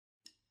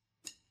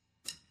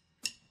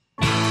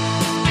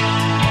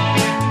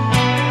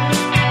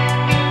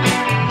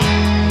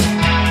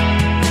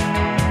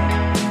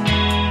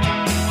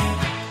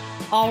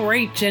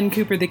right, Jen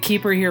Cooper, the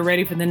keeper here,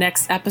 ready for the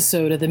next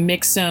episode of the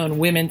Mixed Zone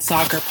Women's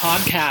Soccer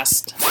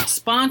Podcast,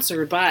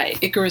 sponsored by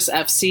Icarus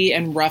FC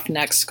and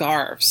Roughneck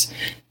Scarves.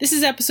 This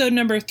is episode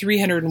number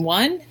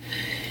 301,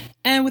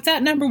 and with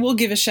that number, we'll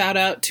give a shout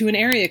out to an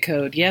area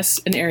code. Yes,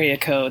 an area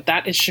code.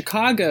 That is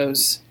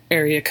Chicago's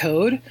area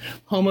code,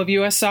 home of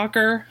U.S.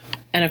 Soccer,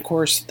 and of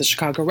course, the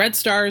Chicago Red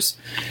Stars,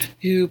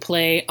 who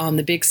play on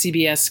the big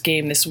CBS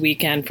game this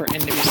weekend for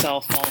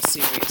NWSL Fall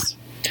Series.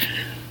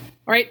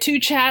 All right, two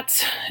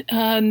chats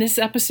in this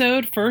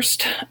episode.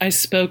 First, I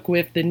spoke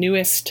with the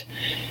newest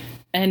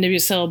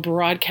NWSL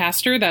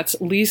broadcaster. That's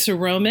Lisa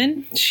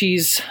Roman.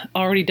 She's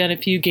already done a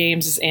few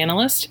games as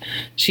analyst.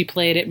 She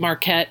played at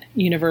Marquette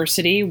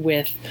University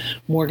with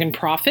Morgan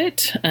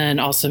Profit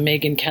and also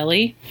Megan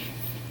Kelly.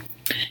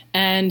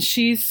 And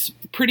she's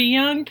pretty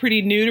young,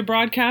 pretty new to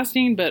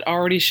broadcasting, but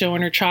already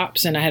showing her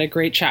chops. And I had a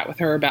great chat with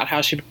her about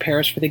how she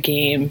prepares for the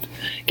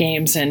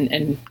games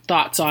and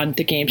thoughts on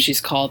the games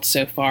she's called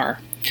so far.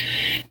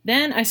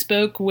 Then I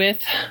spoke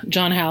with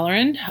John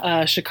Halloran,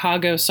 a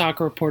Chicago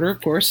soccer reporter,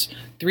 of course,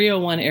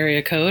 301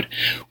 area code.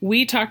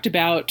 We talked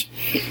about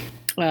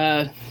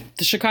the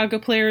Chicago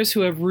players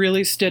who have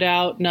really stood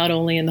out, not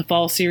only in the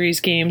Fall Series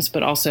games,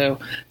 but also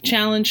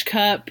Challenge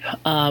Cup,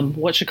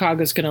 what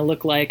Chicago's going to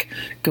look like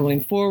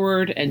going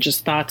forward, and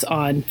just thoughts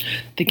on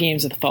the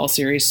games of the Fall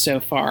Series so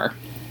far.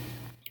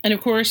 And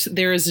of course,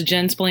 there is a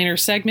Jensplainer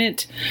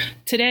segment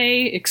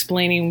today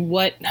explaining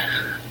what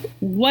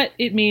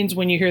it means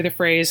when you hear the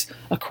phrase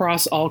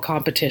across all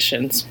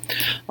competitions.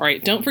 All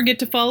right, don't forget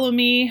to follow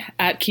me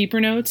at Keeper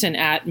Notes and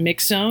at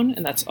Mixzone,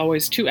 and that's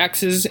always 2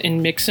 X's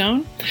in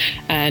Mixzone,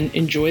 and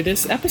enjoy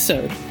this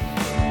episode.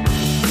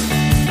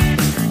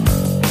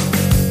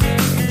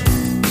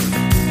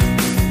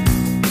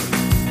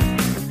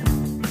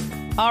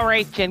 All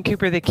right, Jen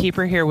Cooper, the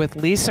keeper here with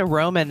Lisa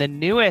Roman, the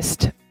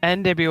newest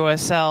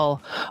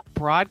NWSL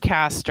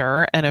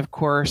broadcaster, and of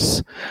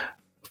course,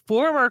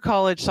 former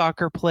college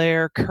soccer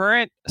player,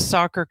 current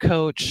soccer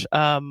coach.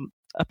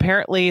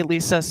 Apparently,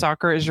 Lisa,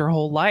 soccer is your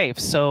whole life.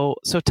 So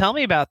tell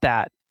me about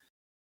that.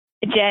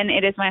 Jen,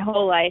 it is my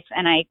whole life,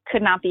 and I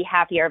could not be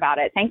happier about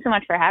it. Thanks so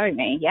much for having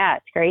me. Yeah,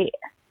 it's great.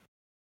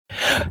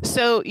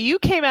 So you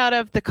came out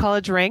of the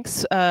college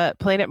ranks,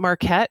 playing at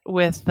Marquette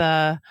with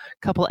a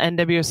couple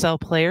NWSL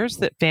players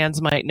that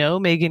fans might know,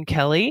 Megan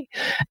Kelly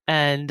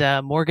and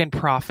Morgan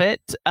Profit.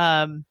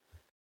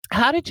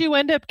 How did you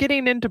end up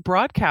getting into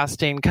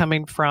broadcasting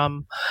coming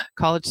from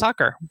college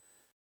soccer?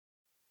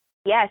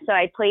 Yeah, so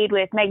I played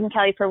with Megan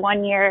Kelly for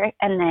 1 year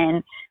and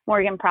then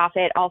Morgan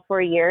Profit all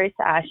 4 years.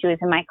 She was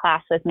in my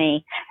class with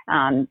me.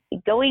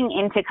 Going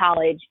into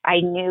college,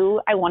 I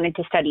knew I wanted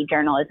to study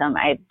journalism.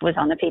 I was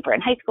on the paper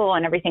in high school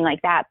and everything like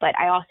that, but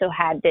I also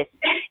had this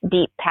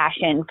deep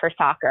passion for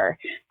soccer.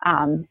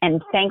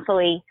 And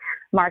thankfully,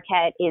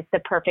 Marquette is the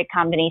perfect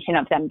combination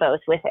of them both,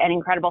 with an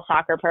incredible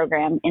soccer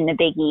program in the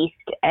Big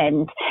East,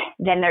 and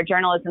then their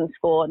journalism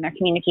school and their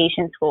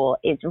communication school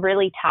is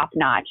really top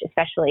notch,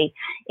 especially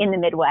in the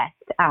Midwest.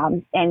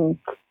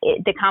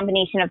 The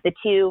combination of the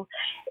two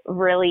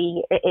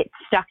really, it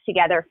stuck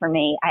together for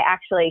me.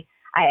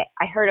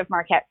 I heard of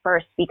Marquette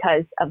first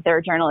because of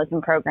their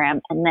journalism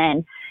program. And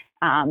then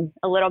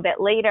a little bit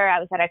later,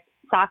 I was at a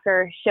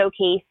soccer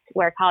showcase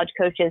where college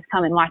coaches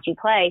come and watch you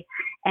play,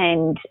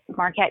 and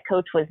Marquette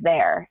coach was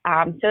there.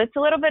 So it's a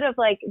little bit of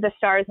like the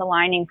stars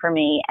aligning for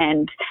me,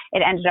 and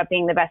it ended up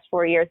being the best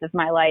 4 years of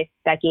my life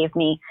that gave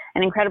me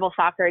an incredible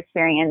soccer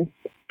experience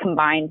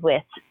combined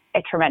with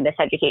a tremendous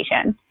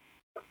education.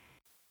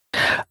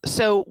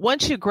 So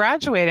once you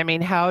graduate, I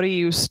mean, how do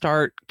you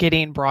start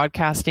getting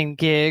broadcasting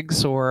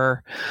gigs,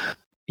 or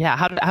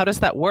how does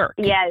that work?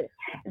 Yeah,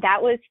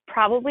 that was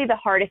probably the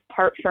hardest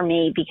part for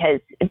me, because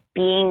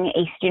being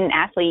a student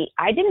athlete,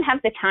 I didn't have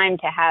the time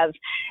to have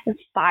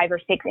 5 or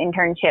 6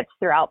 internships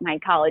throughout my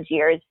college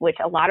years, which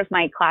a lot of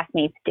my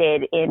classmates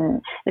did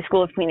in the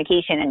School of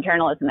Communication and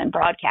Journalism and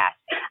Broadcast.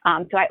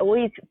 So I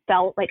always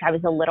felt like I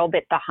was a little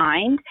bit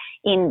behind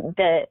in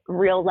the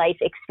real life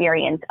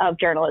experience of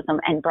journalism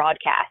and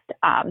broadcast.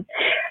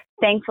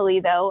 Thankfully,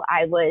 though,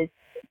 I was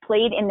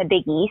played in the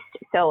Big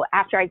East. So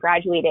after I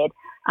graduated,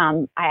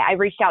 I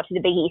reached out to the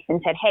Big East and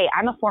said, hey,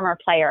 I'm a former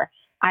player.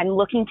 I'm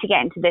looking to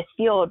get into this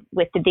field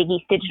with the Big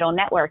East Digital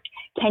Network.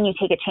 Can you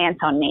take a chance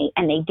on me?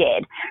 And they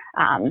did.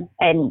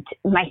 And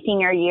my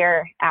senior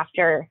year,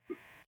 after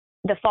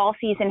the fall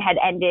season had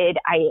ended,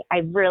 I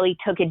really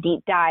took a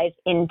deep dive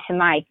into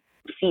my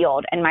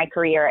field and my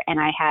career. And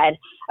I had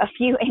a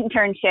few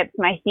internships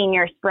my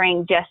senior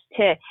spring just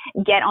to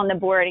get on the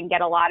board and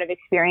get a lot of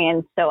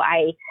experience. So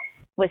I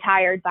was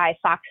hired by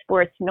Fox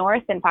Sports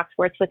North and Fox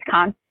Sports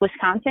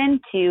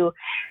Wisconsin to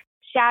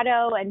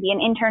shadow and be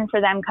an intern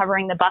for them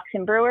covering the Bucks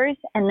and Brewers.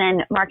 And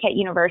then Marquette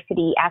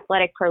University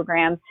athletic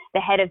program, the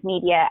head of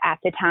media at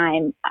the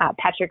time,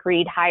 Patrick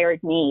Reed,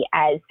 hired me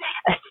as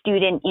a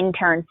student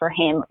intern for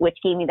him, which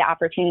gave me the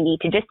opportunity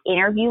to just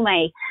interview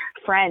my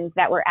friends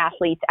that were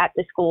athletes at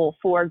the school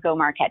for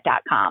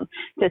GoMarquette.com.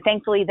 So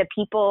thankfully, the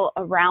people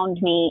around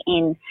me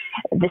in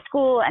the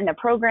school and the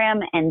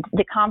program and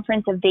the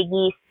conference of Big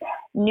East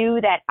knew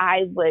that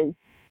I was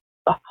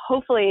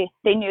hopefully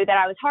they knew that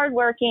I was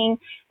hardworking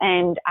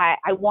and I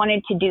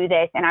wanted to do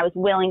this, and I was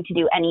willing to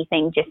do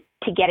anything just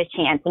to get a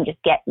chance and just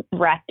get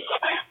reps,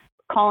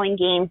 calling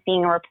games,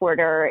 being a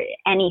reporter,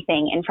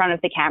 anything in front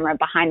of the camera,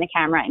 behind the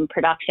camera, in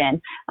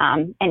production.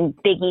 And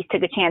Big East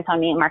took a chance on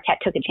me and Marquette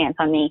took a chance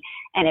on me,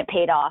 and it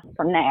paid off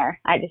from there.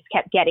 I just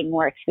kept getting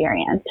more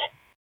experience.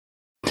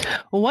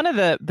 Well, one of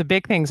the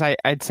big things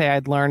I'd say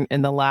I'd learned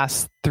in the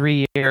last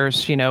 3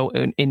 years,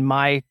 in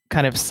my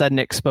kind of sudden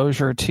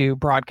exposure to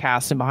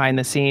broadcast and behind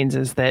the scenes,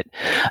 is that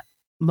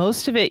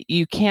most of it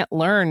you can't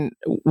learn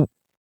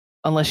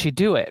unless you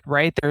do it,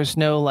 right? There's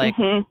no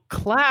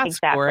class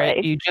for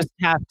it. You just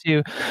have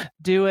to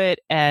do it.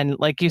 And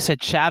like you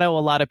said, shadow a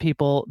lot of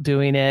people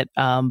doing it.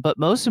 But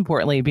most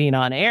importantly, being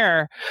on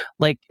air,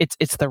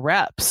 it's the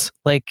reps.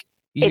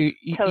 You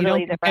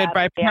don't get good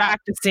by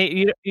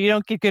practicing. You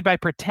don't get good by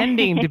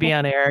pretending to be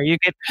on air. You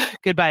get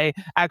good by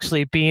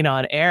actually being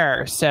on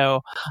air.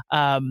 So,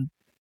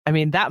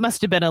 that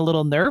must have been a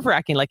little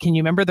nerve-wracking. Can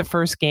you remember the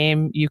first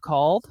game you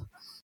called?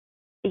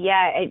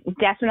 Yeah, it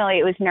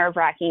was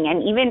nerve-wracking.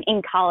 And even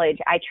in college,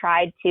 I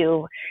tried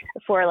to,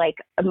 for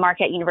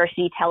Marquette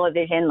University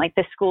television,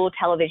 the school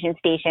television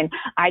station,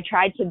 I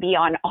tried to be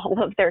on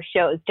all of their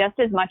shows just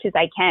as much as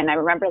I can. I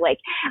remember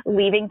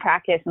leaving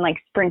practice and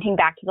sprinting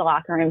back to the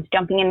locker rooms,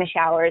 jumping in the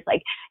showers,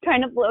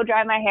 trying to blow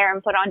dry my hair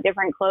and put on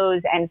different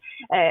clothes. And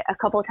a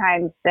couple of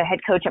times the head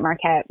coach at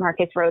Marquette,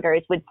 Marcus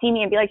Roders, would see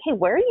me and be like, "Hey,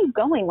 where are you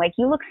going?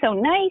 You look so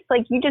nice.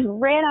 You just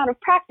ran out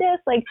of practice.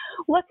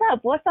 What's up?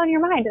 What's on your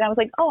mind?" And I was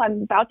like, "Oh,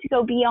 I'm about to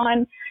go be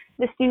on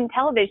the student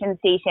television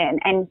station."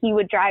 And he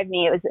would drive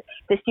me.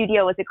 The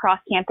studio was across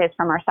campus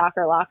from our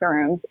soccer locker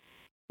rooms.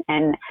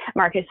 And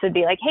Marcus would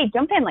be like, "Hey,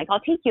 jump in.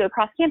 I'll take you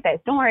across campus.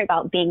 Don't worry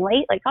about being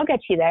late. I'll get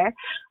you there."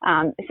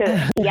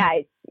 So yeah,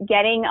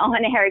 getting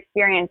on air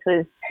experience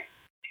was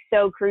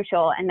so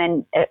crucial. And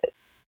then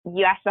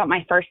you asked about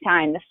my first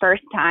time. The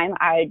first time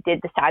I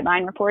did the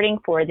sideline reporting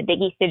for the Big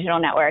East Digital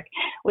Network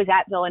was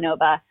at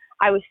Villanova.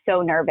 I was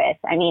so nervous.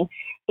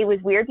 It was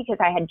weird because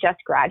I had just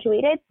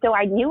graduated, so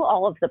I knew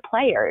all of the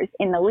players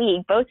in the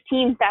league, both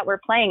teams that were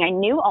playing. I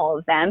knew all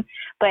of them,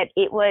 but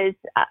it was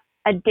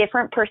a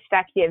different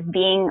perspective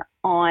being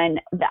on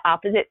the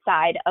opposite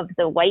side of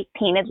the white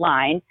painted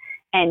line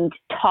and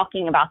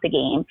talking about the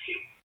game,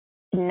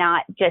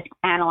 not just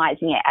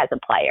analyzing it as a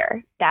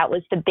player. That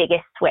was the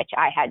biggest switch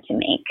I had to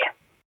make.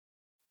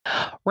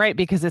 Right,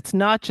 because it's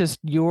not just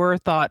your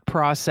thought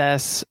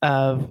process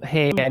of,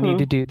 hey, I need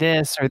to do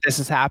this or this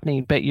is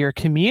happening, but you're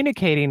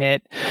communicating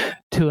it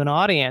to an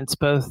audience,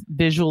 both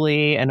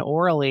visually and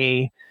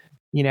orally,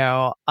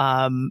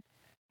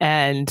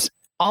 and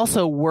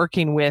also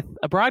working with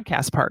a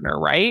broadcast partner,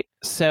 right?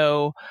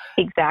 So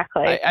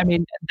exactly.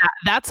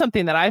 That's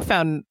something that I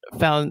found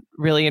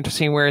really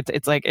interesting, where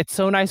it's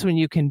so nice when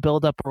you can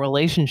build up a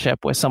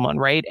relationship with someone,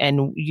 right?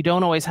 And you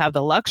don't always have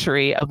the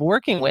luxury of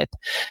working with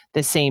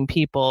the same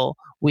people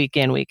week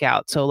in, week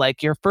out. So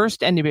your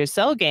first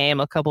NWSL game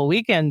a couple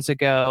weekends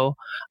ago,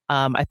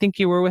 I think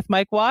you were with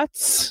Mike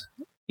Watts,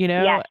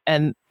 Yes.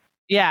 And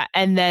yeah.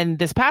 And then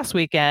this past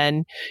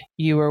weekend,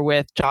 you were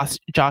with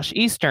Josh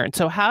Eastern.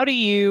 So how do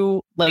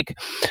you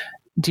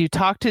do you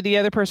talk to the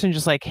other person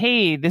just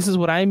hey, this is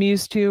what I'm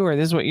used to, or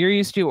this is what you're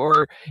used to,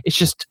 or it's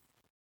just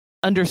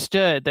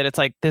understood that it's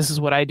this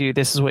is what I do,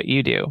 this is what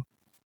you do?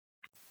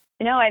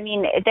 No,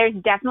 there's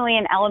definitely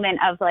an element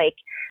of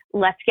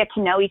let's get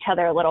to know each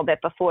other a little bit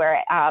before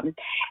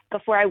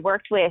I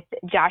worked with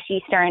Josh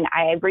Eastern.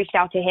 I reached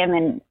out to him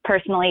and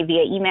personally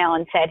via email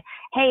and said,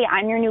 "Hey,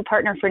 I'm your new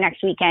partner for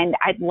next weekend.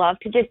 I'd love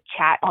to just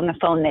chat on the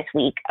phone this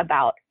week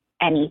about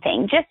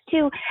anything, just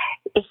to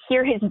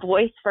hear his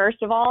voice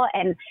first of all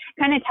and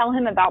kind of tell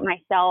him about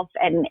myself."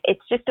 And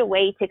it's just a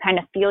way to kind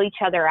of feel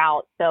each other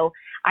out. So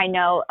I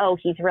know, oh,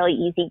 he's really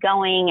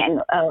easygoing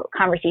and a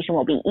conversation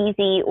will be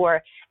easy,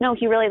 or no,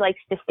 he really likes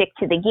to stick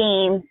to the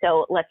game.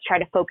 So let's try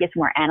to focus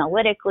more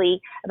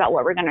analytically about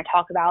what we're going to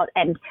talk about.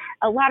 And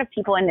a lot of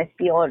people in this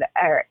field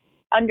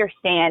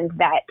understand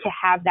that to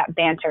have that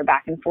banter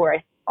back and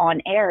forth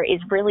on air is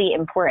really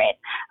important.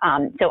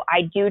 So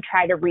I do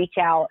try to reach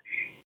out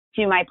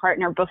to my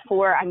partner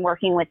before I'm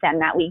working with them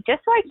that week,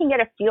 just so I can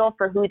get a feel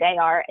for who they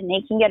are and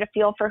they can get a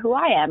feel for who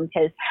I am,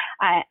 because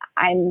I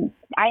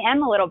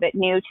am a little bit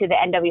new to the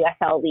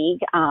NWSL league,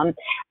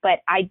 but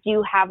I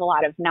do have a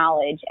lot of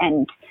knowledge,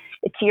 and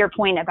to your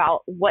point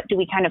about what do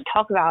we kind of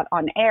talk about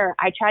on air,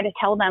 I try to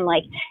tell them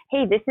like,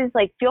 hey, this is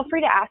like, feel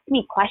free to ask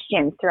me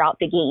questions throughout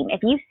the game.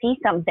 If you see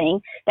something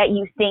that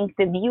you think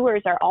the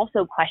viewers are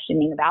also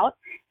questioning about,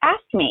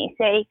 ask me.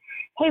 Say,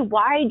 hey,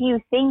 why do you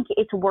think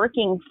it's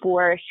working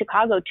for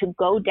Chicago to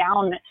go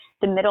down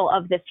the middle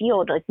of the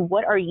field? Like,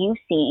 what are you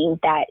seeing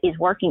that is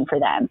working for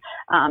them?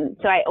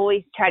 So I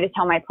always try to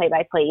tell my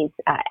play-by-plays,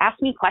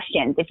 ask me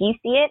questions. If you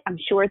see it, I'm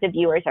sure the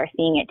viewers are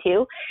seeing it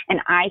too. And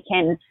I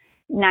can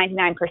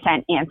 99%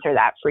 answer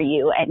that for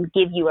you and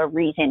give you a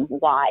reason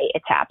why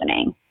it's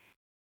happening.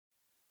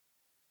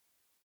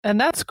 And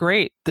that's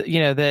great,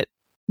 that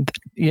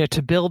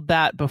to build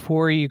that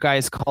before you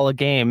guys call a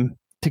game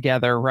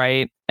together,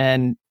 right?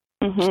 And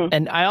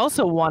and I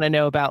also want to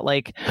know about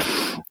like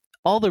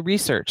all the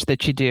research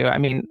that you do. I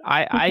mean,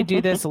 I do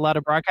this, a lot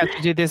of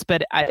broadcasters do this,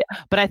 but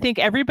I think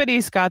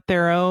everybody's got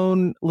their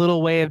own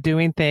little way of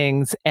doing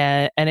things.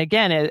 And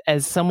again,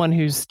 as someone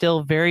who's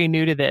still very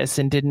new to this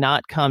and did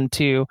not come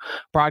to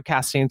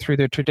broadcasting through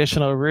the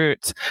traditional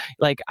routes,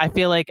 like I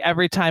feel like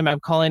every time I'm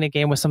calling a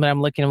game with someone,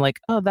 I'm like,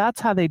 oh,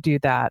 that's how they do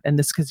that. And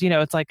this, because,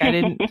 it's like I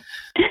didn't,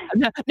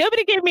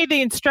 nobody gave me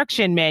the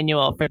instruction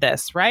manual for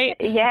this, right?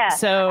 Yeah.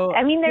 So,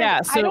 I mean,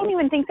 I don't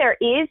even think there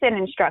is an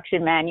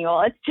instruction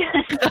manual. It's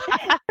just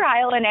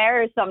trial and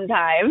error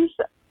sometimes.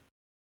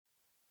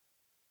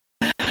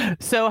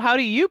 So how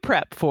do you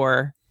prep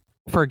for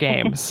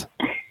games?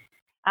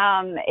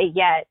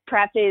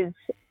 Prep is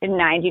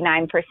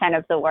 99%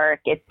 of the work.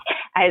 It's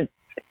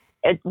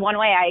one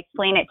way I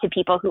explain it to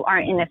people who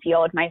aren't in the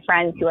field, my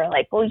friends who are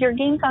like, well, your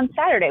game's on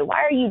Saturday.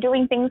 Why are you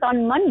doing things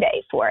on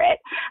Monday for it?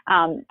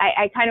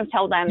 I kind of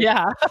tell them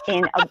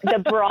in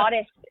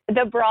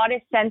the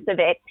broadest sense of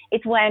it,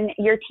 it's when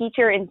your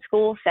teacher in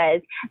school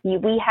says,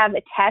 we have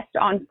a test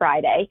on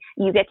Friday.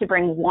 You get to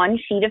bring one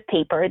sheet of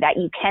paper that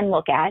you can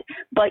look at,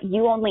 but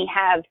you only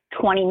have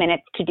 20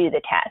 minutes to do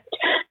the test.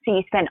 So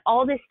you spend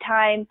all this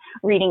time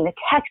reading the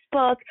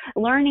textbook,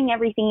 learning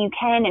everything you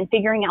can, and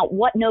figuring out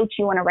what notes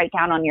you want to write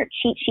down on your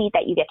cheat sheet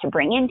that you get to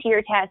bring into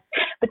your test.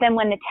 But then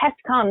when the test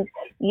comes,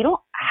 you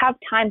don't have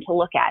time to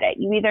look at it.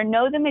 You either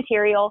know the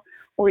material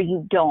or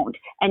you don't,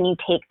 and you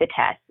take the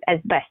test as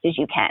best as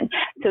you can.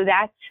 So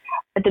that's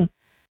the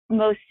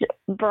most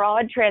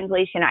broad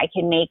translation I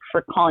can make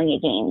for calling a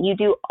game. You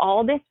do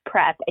all this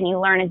prep and you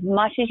learn as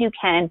much as you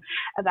can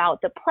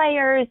about the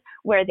players,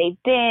 where they've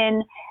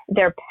been,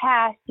 their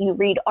past. You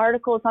read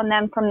articles on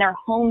them from their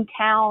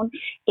hometown.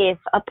 If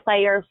a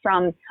player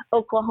from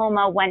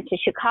Oklahoma went to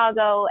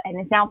Chicago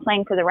and is now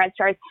playing for the Red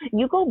Stars,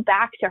 you go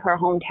back to her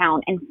hometown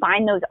and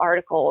find those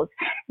articles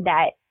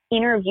that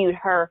interviewed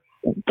her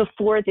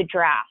before the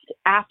draft,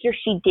 after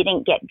she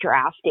didn't get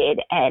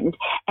drafted, and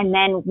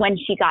then when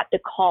she got the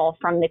call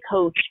from the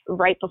coach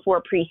right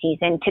before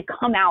preseason to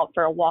come out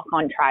for a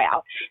walk-on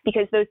tryout,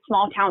 because those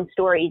small town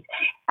stories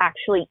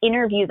actually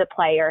interview the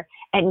player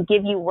and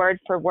give you word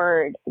for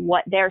word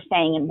what they're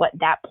saying and what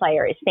that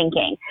player is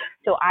thinking.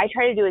 So I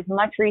try to do as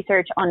much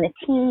research on the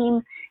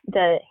team,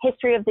 the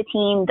history of the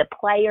team, the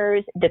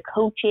players, the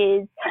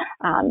coaches,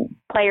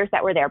 players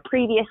that were there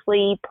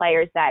previously,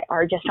 players that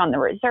are just on the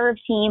reserve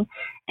team,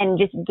 and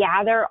just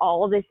gather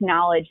all of this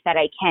knowledge that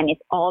I can.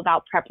 It's all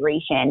about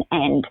preparation.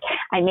 And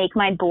I make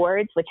my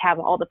boards, which have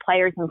all the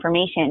players'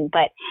 information.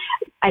 But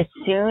as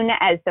soon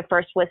as the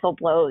first whistle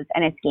blows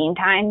and it's game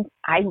time,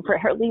 I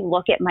rarely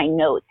look at my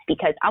notes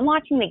because I'm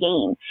watching the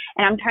game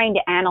and I'm trying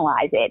to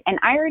analyze it. And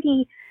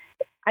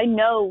I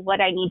know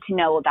what I need to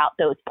know about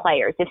those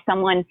players. If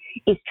someone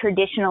is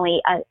traditionally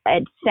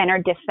a center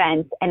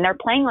defense and they're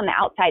playing on the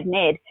outside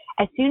mid,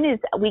 as soon as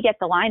we get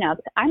the lineups,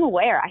 I'm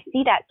aware. I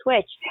see that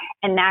switch,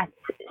 and that's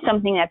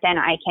something that then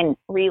I can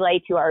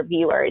relay to our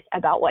viewers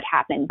about what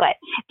happened. But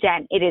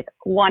Jen, it is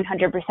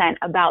 100%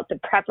 about the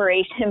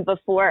preparation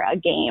before a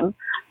game.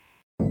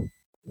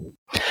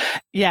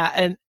 Yeah,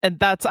 and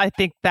that's, I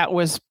think that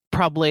was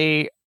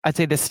probably, I'd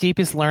say, the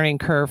steepest learning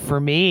curve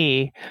for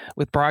me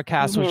with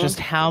broadcast was just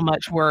how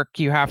much work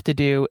you have to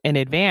do in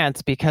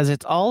advance, because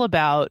it's all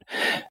about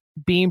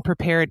being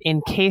prepared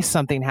in case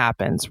something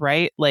happens,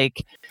 right?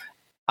 Like,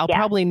 I'll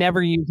probably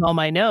never use all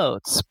my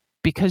notes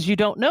because you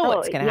don't know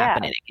what's going to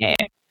happen in a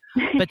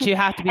game, but you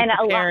have to be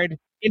prepared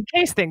in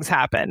case things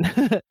happen.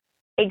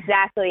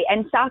 Exactly.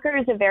 And soccer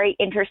is a very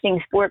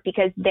interesting sport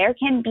because there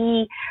can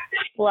be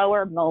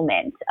slower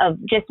moments of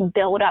just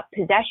build up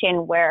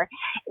possession where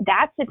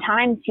that's the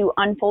time to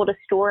unfold a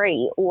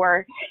story.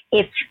 Or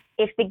if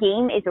the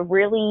game is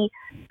really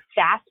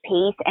fast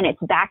paced and it's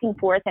back and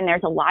forth and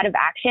there's a lot of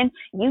action,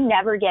 you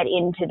never get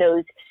into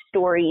those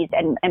stories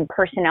and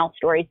personnel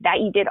stories that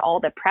you did all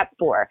the prep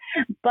for.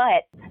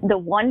 But the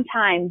one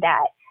time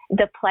that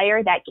the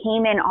player that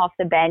came in off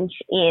the bench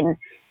in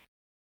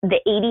the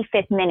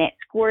 85th minute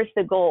scores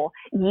the goal,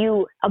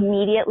 you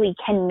immediately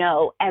can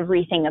know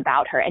everything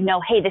about her and know,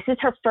 hey, this is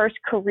her first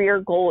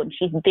career goal and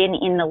she's been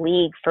in the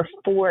league for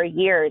 4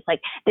 years. Like,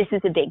 this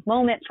is a big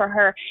moment for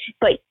her,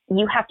 but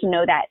you have to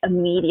know that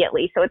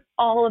immediately. So it's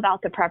all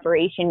about the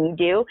preparation you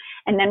do.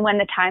 And then when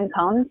the time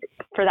comes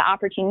for the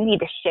opportunity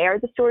to share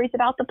the stories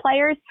about the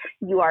players,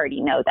 you already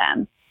know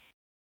them.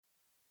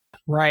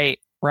 Right.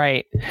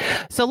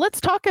 So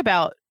let's talk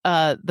about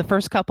the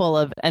first couple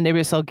of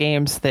NWSL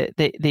games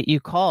that you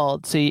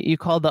called. So you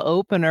called the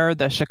opener,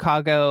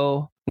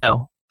 the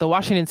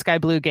Washington Sky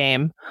Blue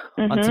game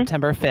on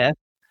September 5th.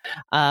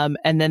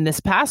 And then this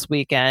past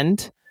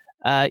weekend,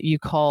 you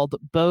called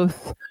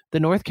both the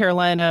North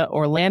Carolina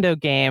Orlando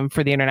game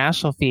for the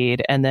international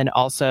feed, and then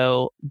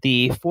also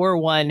the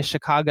 4-1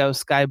 Chicago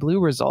Sky Blue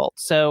result.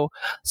 So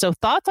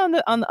thoughts on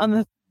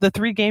the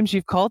three games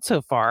you've called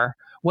so far?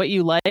 What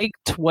you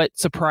liked, what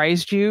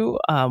surprised you,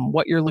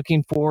 what you're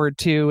looking forward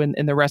to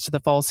in the rest of the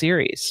fall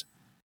series?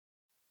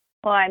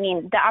 Well, I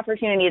mean, the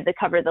opportunity to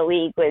cover the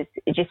league was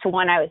just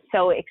one I was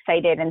so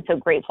excited and so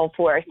grateful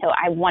for. So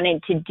I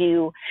wanted to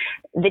do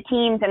the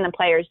teams and the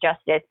players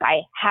justice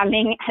by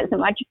having as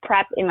much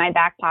prep in my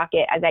back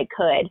pocket as I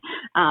could.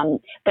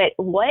 But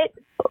what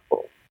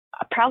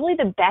probably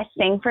the best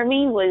thing for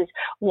me was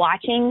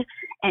watching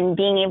and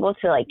being able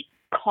to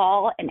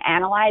call and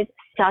analyze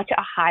such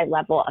a high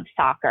level of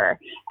soccer.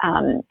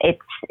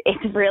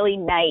 It's really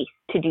nice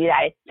to do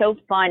that. It's so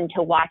fun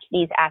to watch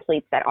these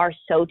athletes that are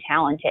so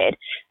talented.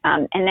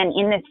 And then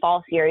in this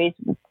fall series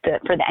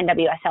for the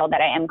NWSL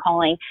that I am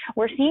calling,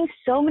 we're seeing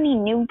so many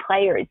new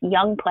players,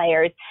 young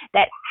players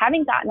that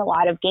haven't gotten a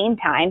lot of game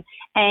time,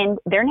 and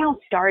they're now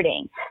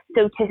starting.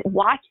 So to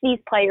watch these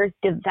players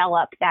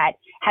develop that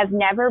have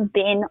never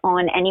been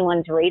on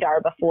anyone's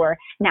radar before,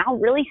 now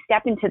really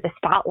step into the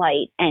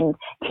spotlight and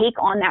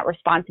take on that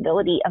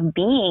responsibility of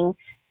being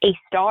a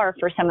star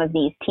for some of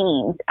these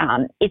teams.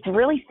 It's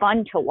really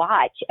fun to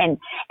watch and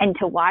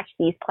to watch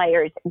these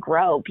players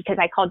grow, because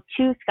I called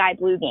two Sky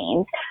Blue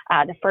games,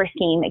 the first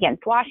game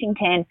against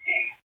Washington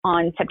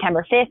on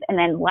September 5th, and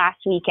then last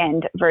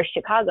weekend versus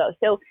Chicago.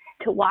 So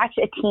to watch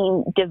a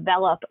team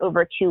develop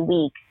over 2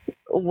 weeks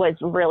was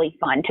really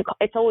fun.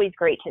 It's always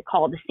great to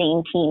call the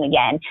same team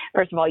again.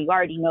 First of all, you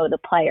already know the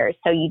players,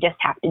 so you just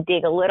have to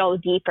dig a little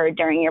deeper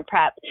during your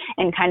prep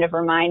and kind of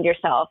remind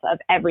yourself of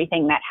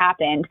everything that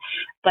happened.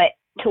 But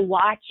to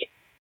watch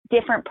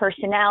different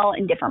personnel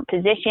in different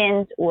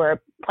positions,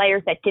 or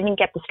players that didn't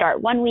get to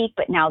start 1 week,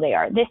 but now they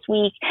are this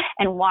week,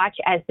 and watch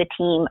as the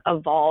team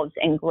evolves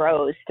and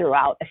grows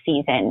throughout a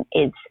season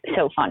is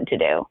so fun to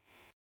do.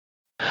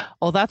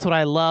 Well, that's what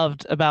I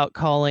loved about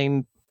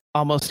calling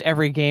almost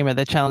every game of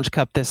the Challenge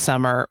Cup this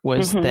summer,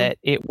 was that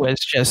it was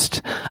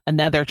just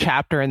another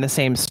chapter in the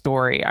same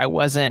story. I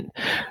wasn't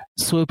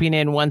swooping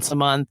in once a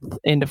month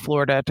into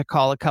Florida to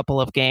call a couple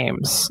of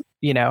games,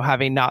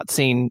 having not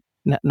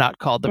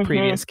called the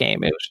previous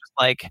game. It was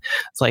just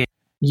it's like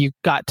you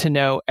got to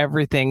know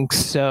everything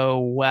so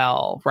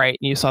well, right?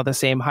 And you saw the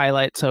same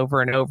highlights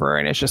over and over,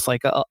 and it's just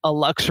like a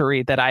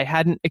luxury that I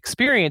hadn't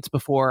experienced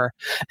before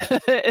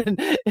in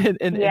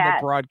the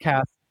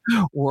broadcast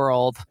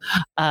world.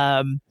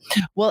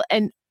 Well,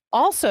 and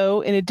also,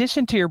 in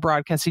addition to your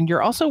broadcasting,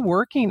 you're also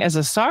working as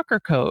a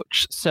soccer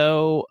coach.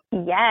 So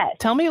yes,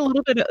 tell me a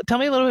little bit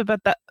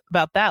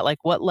about that. Like,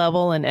 what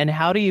level and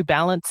how do you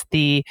balance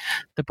the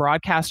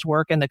broadcast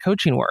work and the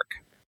coaching work?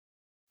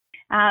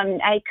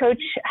 I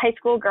coach high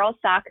school girls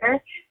soccer,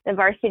 the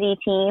varsity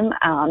team.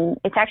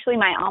 It's actually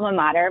my alma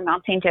mater,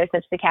 Mount St.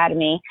 Joseph's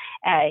Academy,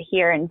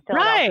 here in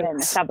Philadelphia in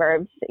the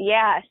suburbs.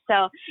 Yeah,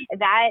 so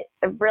that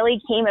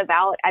really came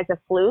about as a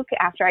fluke.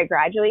 After I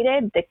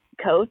graduated, the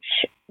coach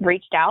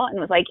reached out and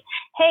was like,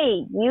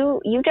 "Hey,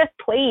 you just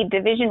played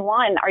Division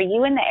I. Are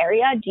you in the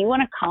area? Do you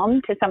want to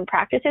come to some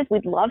practices?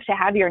 We'd love to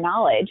have your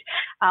knowledge."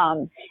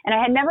 And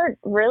I had never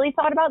really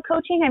thought about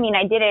coaching. I mean,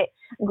 I did it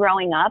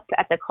growing up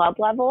at the club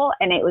level,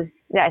 and it was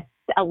that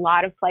a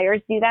lot of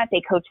players do that.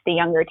 They coach the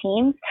younger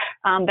teams.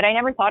 But I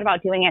never thought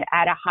about doing it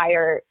at a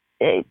higher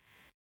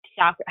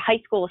high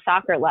school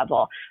soccer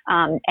level.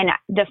 And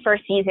the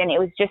first season, it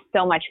was just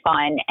so much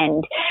fun.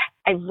 And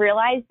I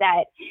realized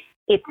that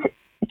it's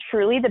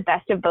truly the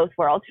best of both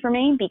worlds for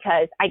me,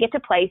 because I get to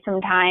play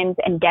sometimes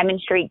and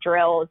demonstrate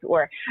drills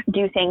or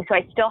do things. So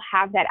I still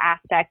have that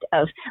aspect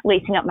of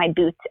lacing up my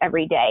boots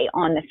every day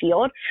on the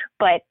field,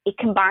 but it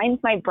combines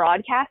my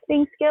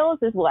broadcasting skills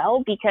as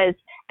well, because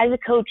as a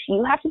coach,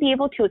 you have to be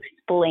able to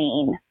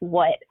explain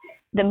what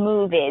the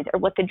move is, or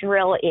what the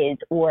drill is,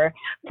 or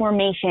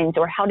formations,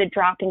 or how to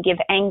drop and give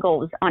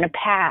angles on a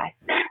pass.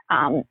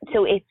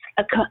 So it's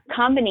a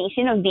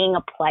combination of being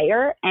a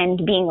player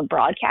and being a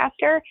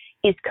broadcaster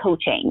is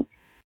coaching.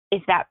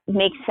 If that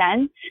makes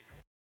sense.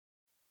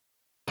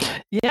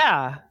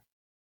 Yeah.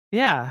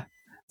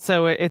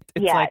 So it's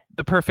like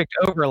the perfect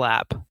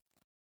overlap.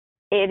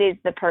 It is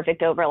the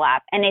perfect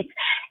overlap. And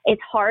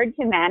it's hard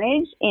to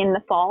manage in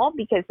the fall,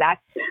 because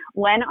that's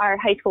when our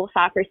high school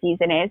soccer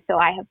season is. So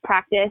I have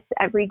practice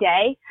every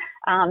day.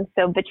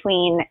 So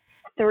between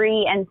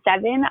 3 and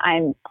 7,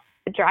 I'm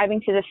driving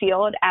to the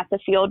field, at the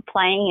field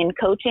playing and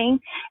coaching,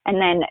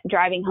 and then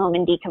driving home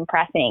and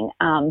decompressing.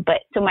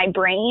 But so my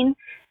brain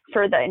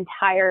for the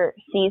entire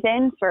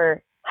season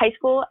for high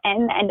school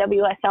and the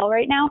NWSL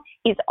right now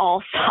is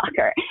all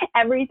soccer.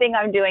 Everything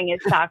I'm doing is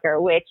soccer,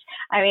 which,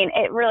 I mean,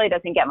 it really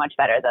doesn't get much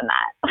better than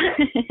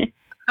that.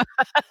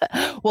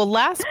 Well,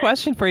 last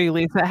question for you,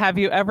 Lisa. Have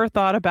you ever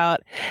thought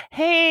about,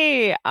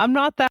 hey, I'm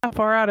not that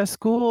far out of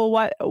school.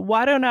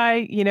 Why don't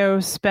I,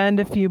 spend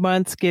a few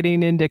months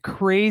getting into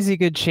crazy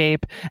good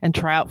shape and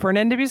try out for an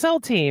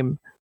NWSL team?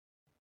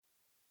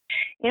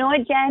 You know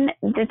what, Jen?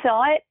 The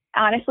thought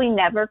honestly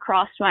never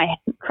crossed my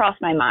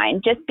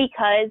mind, just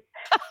because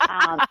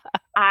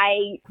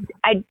I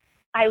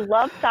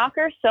love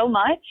soccer so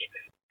much,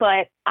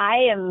 but I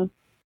am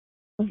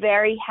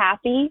very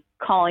happy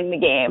calling the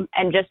game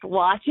and just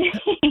watching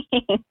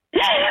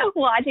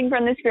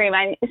from the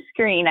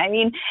screen. I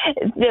mean,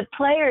 the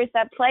players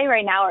that play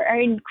right now are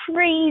in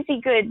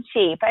crazy good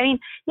shape. I mean,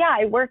 yeah,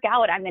 I work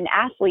out, I'm an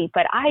athlete,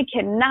 but I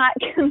cannot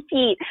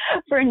compete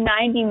for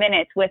 90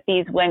 minutes with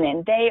these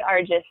women. They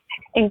are just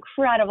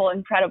incredible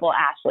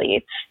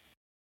athletes.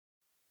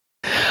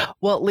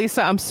 Well,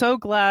 Lisa, I'm so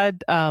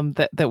glad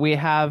that we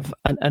have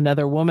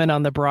another woman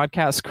on the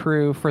broadcast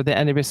crew for the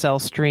NWSL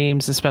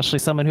streams, especially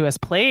someone who has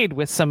played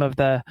with some of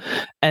the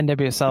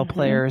NWSL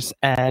players.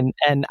 And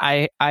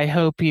I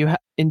hope you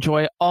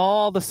enjoy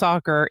all the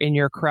soccer in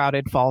your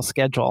crowded fall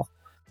schedule.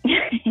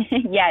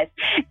 Yes,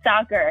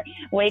 soccer.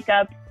 Wake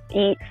up,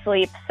 eat,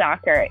 sleep,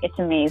 soccer. It's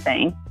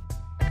amazing.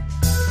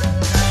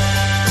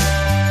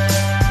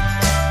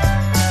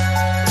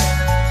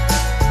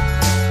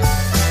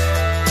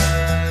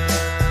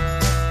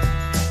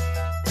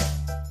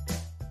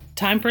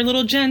 Time for a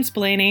little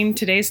Jensplaining.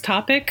 Today's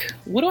topic: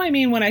 what do I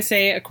mean when I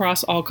say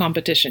across all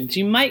competitions?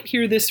 You might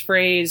hear this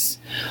phrase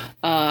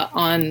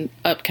on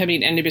upcoming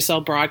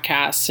NWSL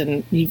broadcasts,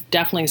 and you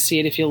definitely see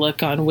it if you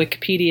look on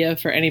Wikipedia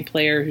for any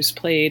player who's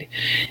played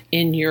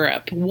in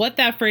Europe. What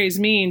that phrase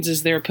means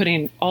is they're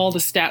putting all the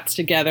stats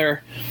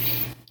together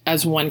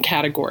as one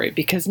category,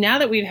 because now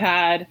that we've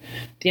had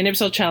the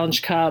NWSL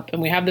Challenge Cup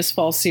and we have this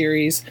fall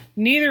series,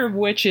 neither of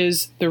which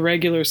is the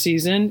regular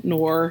season,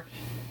 nor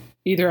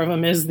either of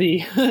them is the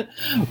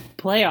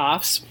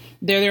playoffs.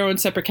 They're their own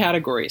separate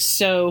categories.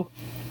 So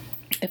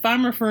if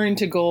I'm referring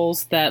to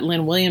goals that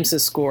Lynn Williams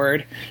has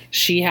scored,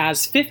 she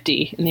has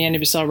 50 in the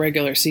NWSL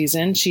regular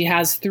season. She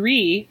has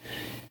 3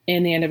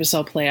 in the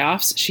NWSL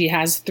playoffs. She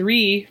has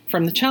 3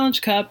 from the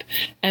Challenge Cup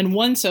and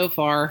 1 so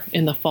far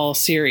in the fall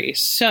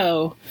series.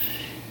 So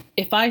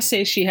if I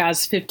say she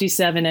has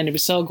 57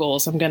 NWSL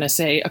goals, I'm going to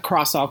say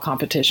across all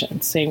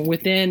competitions, saying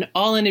within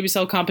all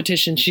NWSL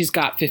competitions, she's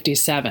got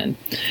 57.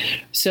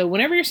 So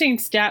whenever you're seeing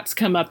stats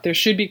come up, there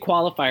should be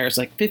qualifiers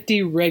like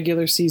 50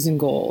 regular season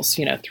goals,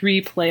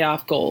 3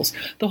 playoff goals.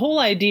 The whole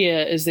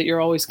idea is that you're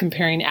always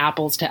comparing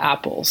apples to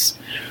apples.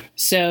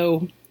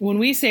 So when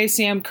we say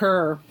Sam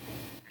Kerr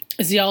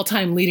is the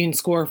all-time leading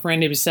scorer for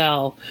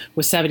NWSL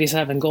with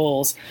 77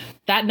 goals,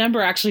 that number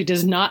actually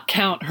does not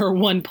count her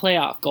 1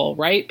 playoff goal,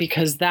 right?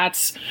 Because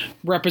that's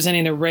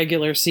representing the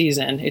regular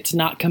season. It's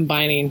not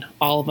combining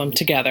all of them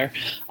together.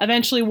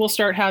 Eventually, we'll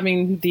start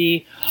having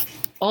the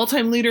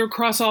all-time leader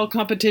across all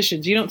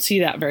competitions. You don't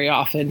see that very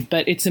often,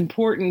 but it's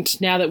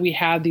important now that we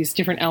have these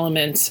different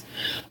elements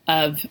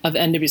of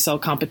NWSL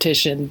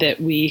competition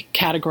that we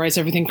categorize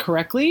everything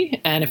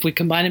correctly. And if we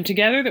combine them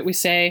together, that we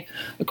say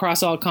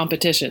across all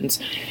competitions.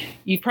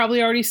 You've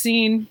probably already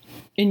seen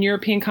in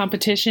European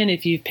competition,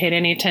 if you've paid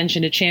any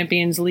attention to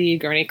Champions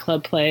League or any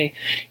club play,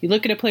 you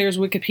look at a player's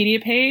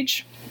Wikipedia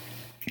page,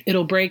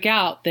 it'll break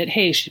out that,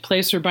 hey, she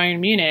plays for Bayern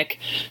Munich.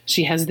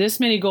 She has this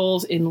many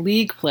goals in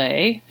league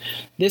play,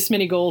 this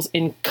many goals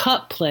in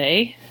cup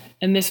play,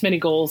 and this many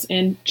goals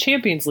in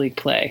Champions League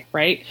play,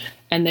 right?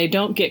 And they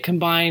don't get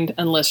combined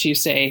unless you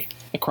say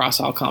across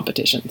all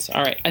competitions.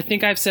 All right, I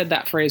think I've said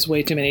that phrase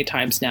way too many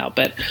times now,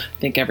 but I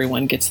think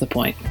everyone gets the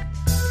point.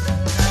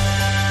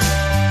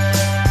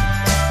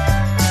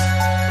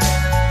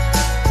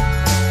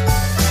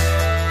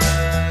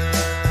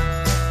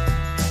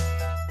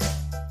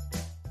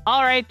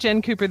 All right,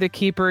 Jen Cooper, the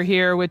keeper,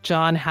 here with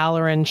John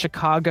Halloran,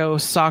 Chicago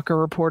soccer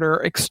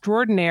reporter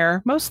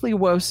extraordinaire, mostly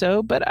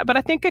WOSO, but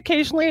I think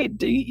occasionally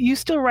you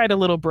still write a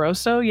little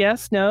Broso,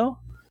 yes, no?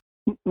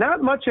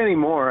 Not much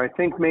anymore. I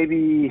think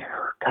maybe,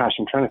 gosh,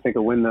 I'm trying to think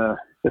of when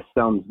this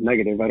sounds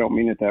negative. I don't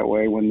mean it that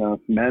way. When the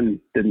men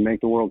didn't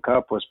make the World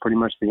Cup was pretty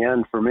much the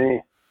end for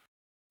me.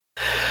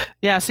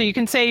 Yeah, so you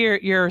can say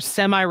you're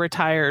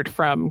semi-retired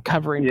from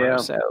covering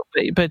Broso,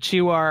 but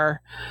you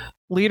are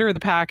leader of the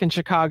pack in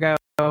Chicago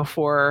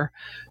for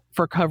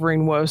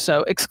covering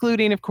WOSO,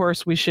 excluding, of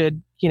course, we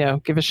should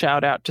give a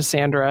shout out to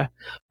Sandra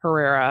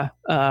Herrera,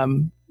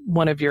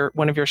 one of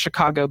your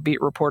Chicago beat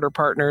reporter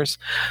partners.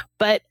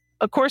 But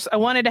of course, I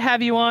wanted to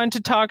have you on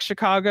to talk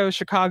Chicago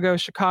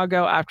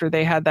after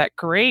they had that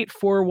great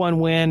 4-1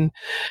 win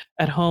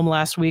at home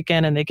last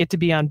weekend, and they get to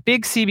be on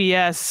big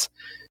CBS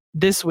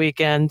this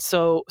weekend.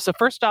 So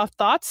first off,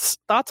 thoughts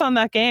on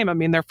that game? I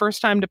mean, their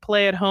first time to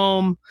play at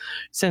home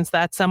since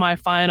that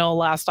semifinal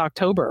last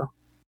October.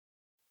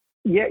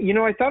 Yeah,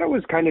 I thought it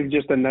was kind of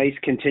just a nice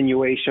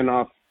continuation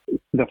off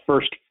the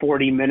first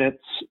 40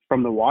 minutes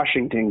from the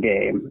Washington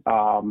game,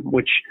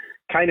 which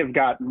kind of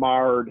got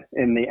marred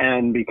in the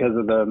end because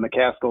of the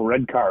McCaskill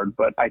red card.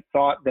 But I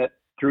thought that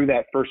through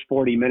that first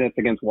 40 minutes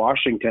against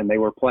Washington, they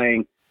were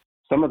playing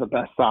some of the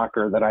best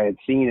soccer that I had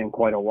seen in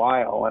quite a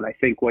while. And I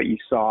think what you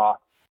saw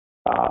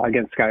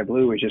against Sky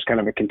Blue was just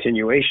kind of a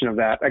continuation of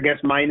that, I guess,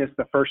 minus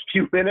the first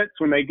few minutes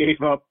when they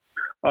gave up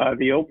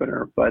the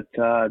opener. But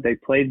they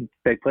played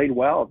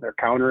well. Their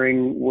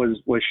countering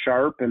was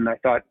sharp, and I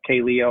thought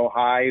Kealia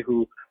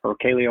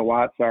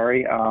Watt,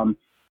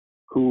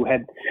 who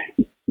had,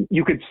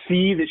 you could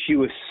see that she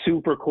was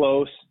super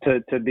close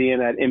to being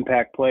that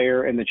impact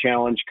player in the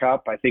Challenge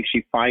Cup. I think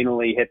she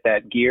finally hit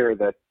that gear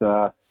that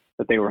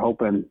they were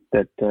hoping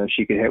that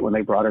she could hit when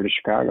they brought her to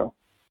Chicago.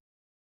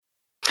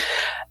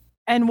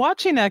 And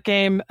watching that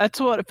game, that's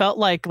what it felt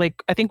like.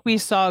 Like, I think we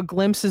saw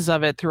glimpses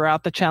of it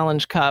throughout the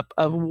Challenge Cup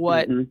of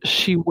what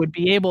she would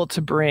be able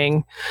to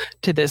bring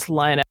to this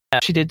lineup.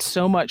 She did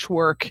so much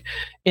work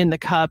in the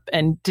Cup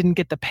and didn't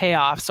get the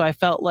payoff. So I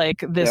felt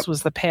like this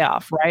was the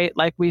payoff, right?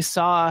 Like we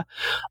saw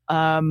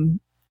in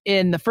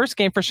the first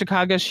game for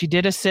Chicago, she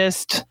did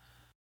assist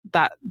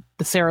the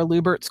Sarah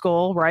Lubert's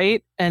goal,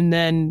 right? And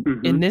then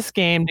in this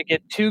game to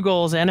get 2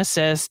 goals and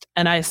assist.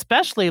 And I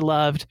especially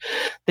loved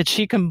that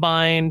she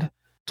combined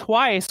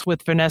twice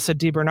with Vanessa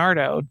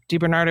DiBernardo.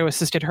 DiBernardo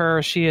assisted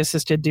her. She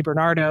assisted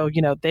DiBernardo.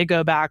 You know, they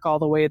go back all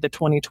the way to the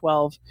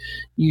 2012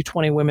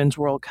 U20 Women's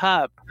World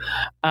Cup.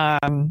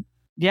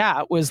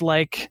 It was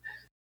like,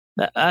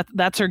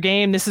 that's her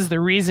game. This is the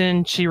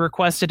reason she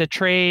requested a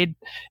trade.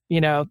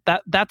 You know,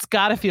 that's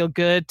got to feel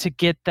good to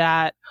get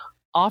that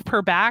off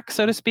her back,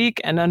 so to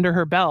speak, and under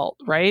her belt,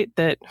 right?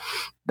 That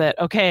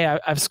okay,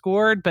 I've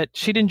scored, but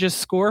she didn't just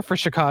score for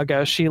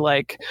Chicago. She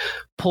like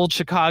pulled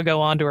Chicago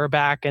onto her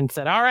back and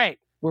said, all right,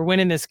 we're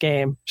winning this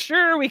game.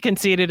 Sure, we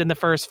conceded in the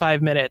first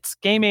 5 minutes.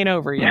 Game ain't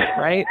over yet,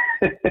 right?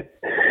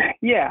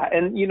 Yeah,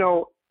 and you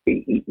know,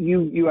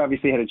 you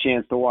obviously had a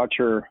chance to watch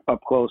her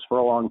up close for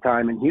a long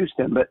time in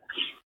Houston, but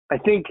I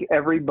think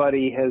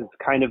everybody has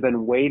kind of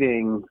been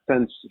waiting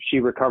since she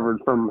recovered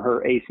from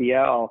her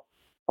ACL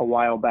a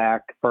while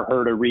back for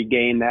her to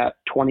regain that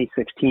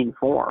 2016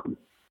 form.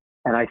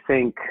 And I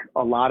think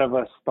a lot of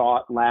us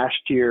thought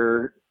last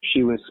year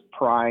she was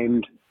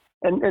primed.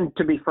 And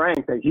to be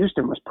frank, that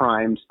Houston was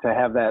primed to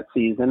have that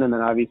season. And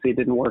then obviously it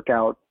didn't work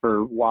out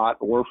for Watt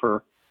or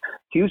for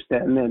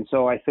Houston. And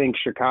so I think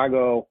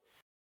Chicago,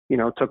 you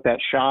know, took that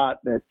shot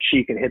that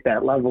she could hit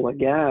that level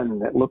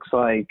again. It looks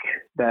like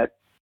that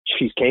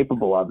she's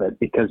capable of it,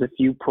 because if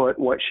you put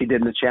what she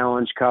did in the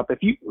Challenge Cup, if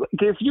you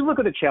look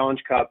at the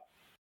Challenge Cup,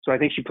 so I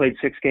think she played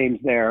 6 games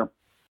there.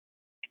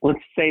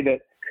 Let's say that,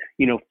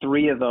 you know,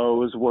 3 of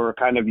those were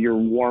kind of your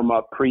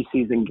warm-up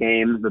preseason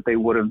games that they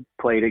would have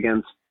played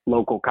against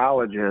local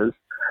colleges.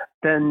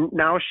 Then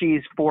now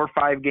she's 4 or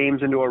 5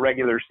 games into a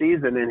regular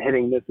season and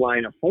hitting this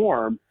line of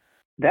form.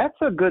 That's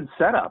a good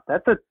setup.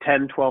 That's a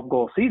 10, 12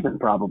 goal season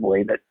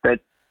probably that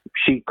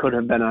she could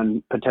have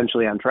been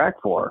potentially on track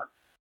for.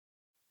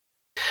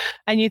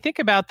 And you think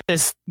about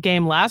this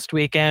game last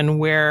weekend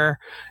where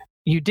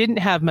you didn't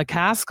have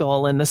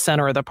McCaskill in the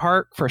center of the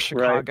park for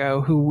Chicago,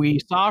 right, who we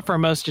saw for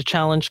most of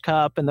Challenge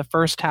Cup in the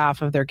first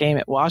half of their game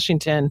at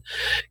Washington,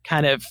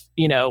 kind of,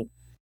 you know,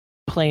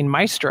 playing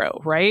maestro,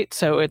 right?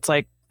 So it's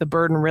like the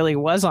burden really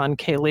was on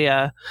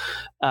Kealia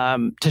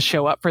to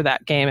show up for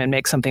that game and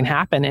make something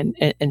happen,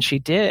 and she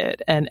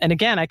did. And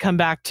again, I come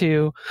back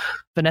to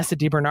Vanessa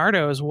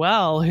DiBernardo as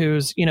well,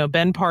 who's, you know,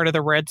 been part of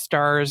the Red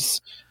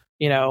Stars,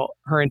 you know,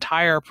 her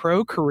entire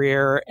pro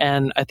career,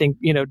 and I think,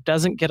 you know,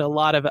 doesn't get a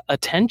lot of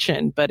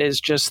attention, but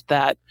is just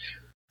that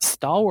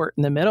stalwart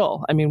in the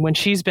middle. I mean, when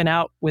she's been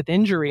out with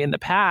injury in the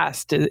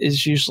past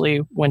is usually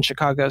when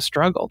Chicago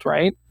struggled,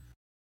 right?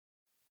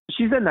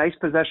 She's a nice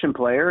possession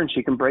player, and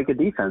she can break a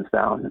defense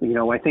down. You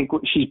know, I think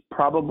she's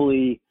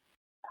probably,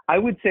 I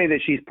would say that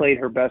she's played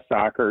her best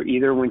soccer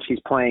either when she's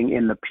playing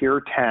in the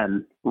pure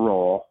 10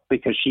 role,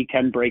 because she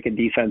can break a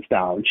defense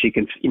down. She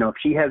can, you know, if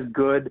she has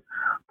good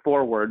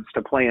forwards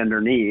to play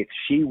underneath,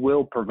 she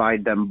will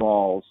provide them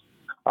balls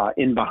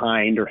in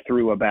behind or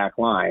through a back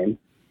line.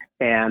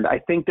 And I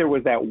think there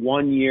was that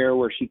one year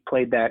where she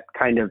played that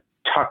kind of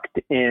tucked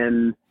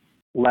in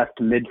left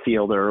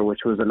midfielder,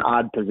 which was an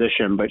odd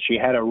position, but she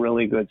had a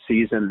really good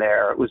season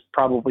there. It was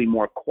probably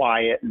more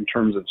quiet in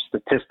terms of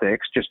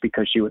statistics just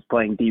because she was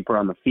playing deeper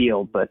on the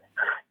field, but,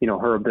 you know,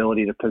 her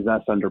ability to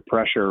possess under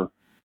pressure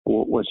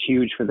was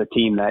huge for the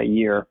team that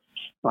year.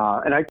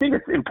 And I think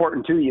it's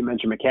important too, you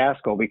mentioned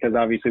McCaskill, because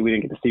obviously we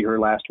didn't get to see her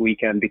last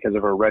weekend because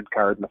of her red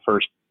card in the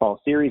first fall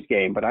series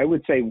game, but I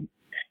would say,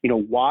 you know,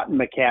 Watt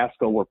and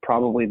McCaskill were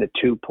probably the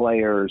 2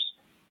 players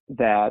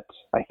that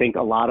I think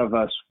a lot of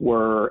us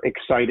were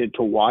excited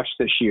to watch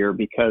this year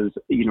because,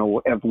 you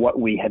know, of what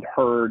we had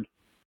heard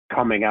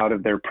coming out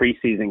of their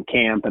preseason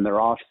camp and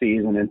their off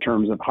season in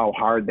terms of how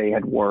hard they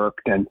had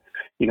worked, and,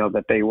 you know,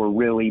 that they were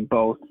really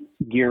both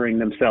gearing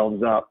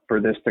themselves up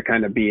for this to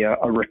kind of be a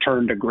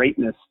return to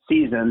greatness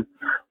season.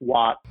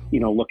 Watt, you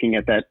know, looking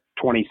at that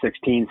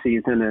 2016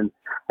 season, and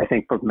I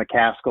think for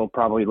McCaskill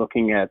probably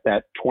looking at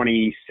that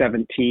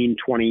 2017,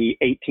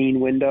 2018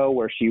 window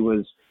where she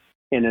was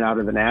in and out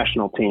of the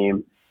national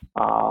team.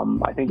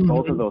 I think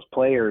both of those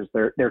players,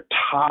 their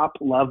top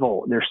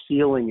level, their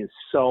ceiling is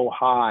so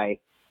high.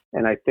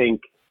 And I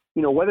think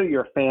whether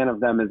you're a fan of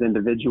them as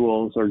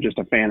individuals or just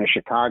a fan of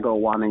Chicago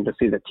wanting to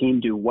see the team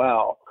do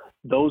well,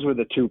 those were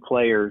the two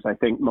players I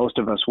think most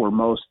of us were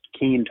most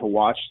keen to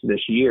watch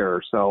this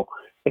year. So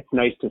it's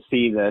nice to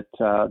see that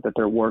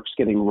their work's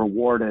getting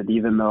rewarded,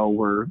 even though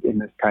we're in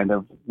this kind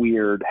of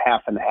weird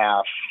half and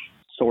half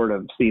sort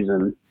of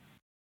season.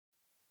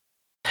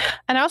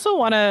 And I also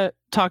want to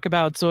talk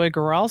about Zoe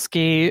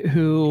Goralski,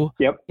 who,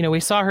 Yep. We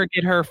saw her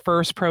get her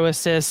first pro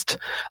assist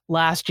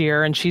last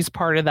year, and she's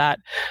part of that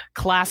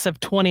class of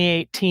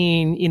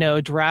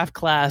 2018, draft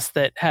class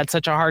that had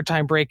such a hard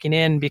time breaking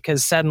in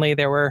because suddenly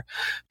there were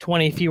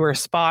 20 fewer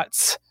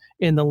spots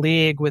in the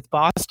league with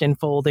Boston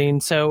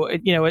folding. So,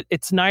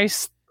 it's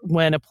nice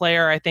when a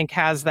player, I think,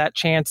 has that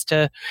chance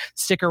to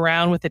stick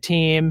around with the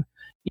team,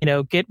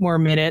 get more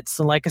minutes.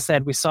 And like I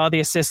said, we saw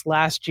the assist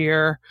last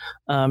year.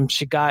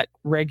 She got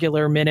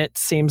regular minutes,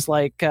 seems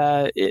like,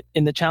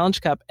 in the Challenge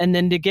Cup. And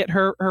then to get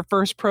her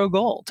first pro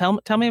goal.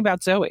 Tell me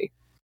about Zoe.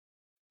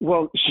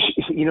 Well,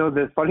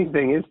 the funny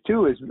thing is,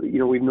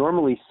 we've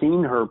normally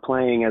seen her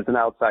playing as an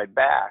outside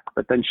back,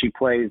 but then she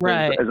plays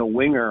as a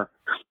winger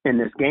in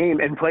this game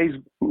and plays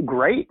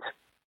great.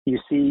 You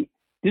see,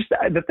 just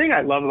the thing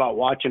I love about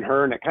watching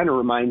her, and it kind of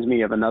reminds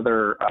me of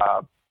another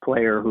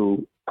player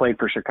who played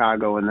for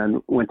Chicago and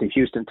then went to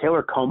Houston.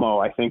 Taylor Como,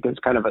 I think, is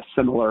kind of a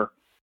similar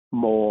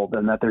mold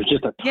in that there's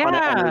just a ton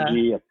of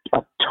energy,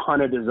 a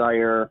ton of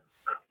desire.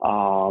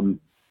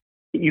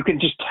 You can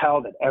just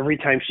tell that every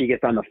time she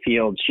gets on the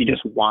field, she just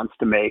wants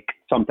to make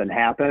something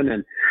happen.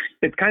 And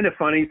it's kind of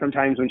funny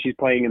sometimes when she's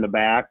playing in the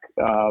back,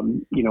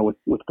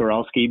 with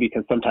Goralski,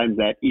 because sometimes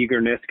that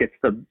eagerness gets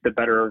the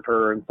better of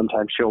her and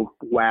sometimes she'll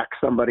whack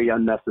somebody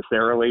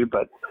unnecessarily.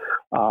 But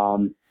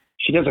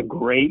she does a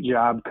great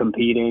job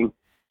competing.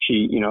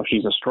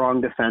 She's a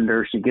strong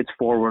defender. She gets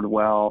forward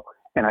well.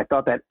 And I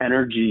thought that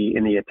energy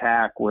in the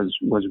attack was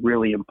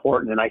really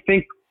important. And I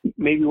think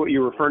maybe what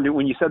you're referring to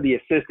when you said the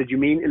assist, did you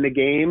mean in the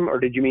game or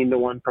did you mean the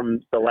one from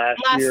the last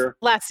year?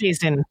 Last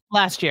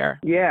year.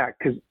 Yeah,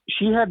 because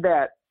she had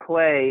that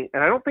play,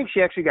 and I don't think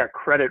she actually got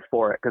credit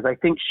for it because I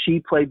think she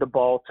played the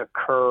ball to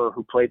Kerr,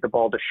 who played the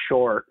ball to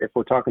Short, if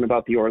we're talking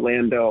about the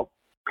Orlando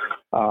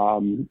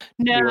game.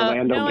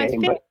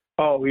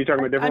 Were you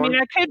talking about a different one?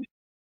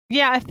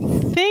 I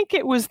think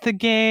it was the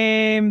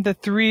game, the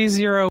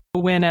 3-0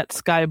 win at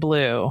Sky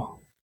Blue.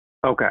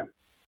 Okay.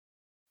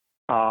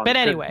 But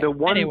anyway, the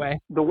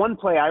one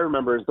play I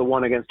remember is the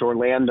one against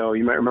Orlando.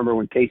 You might remember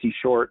when Casey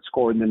Short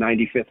scored in the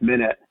 95th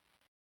minute.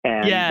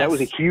 And that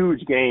was a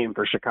huge game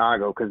for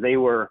Chicago because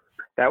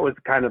that was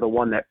kind of the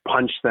one that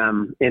punched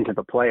them into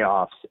the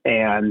playoffs.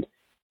 And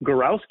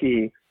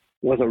Goralski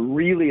was a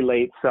really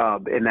late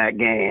sub in that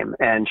game.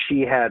 And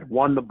she had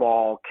won the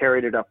ball,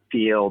 carried it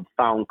upfield,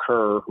 found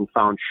Kerr, who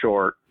found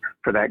Short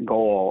for that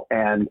goal.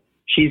 And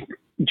she's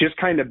just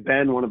kind of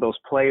been one of those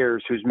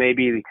players who's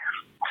maybe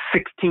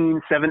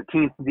 16th,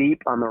 17th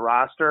deep on the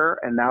roster.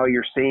 And now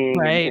you're seeing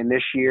in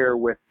this year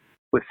with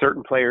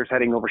certain players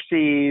heading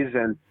overseas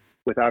and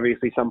with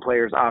obviously some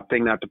players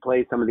opting not to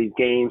play some of these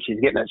games,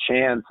 she's getting a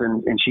chance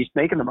and she's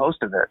making the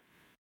most of it.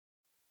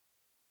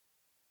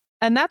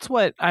 And that's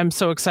what I'm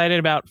so excited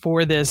about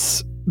for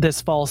this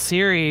fall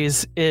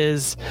series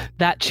is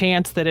that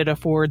chance that it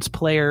affords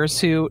players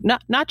who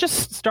not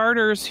just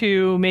starters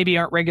who maybe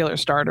aren't regular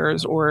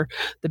starters or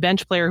the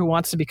bench player who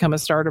wants to become a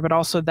starter, but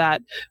also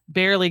that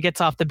barely gets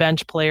off the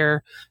bench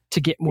player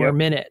to get more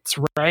minutes,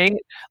 right?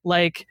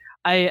 Like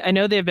I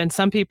know there have been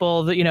some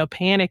people that,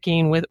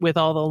 panicking with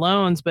all the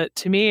loans, but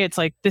to me, it's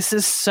like, this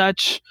is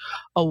such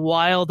a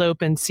wild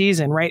open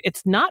season, right?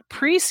 It's not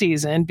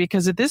preseason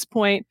because at this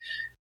point,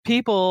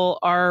 people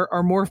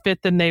are more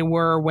fit than they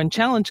were when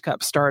Challenge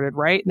Cup started,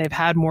 right? And they've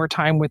had more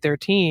time with their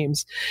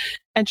teams.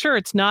 And sure,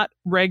 it's not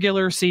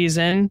regular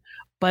season,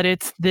 but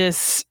it's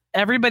this,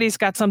 everybody's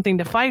got something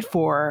to fight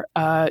for.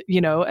 At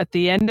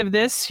the end of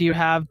this, you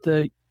have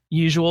the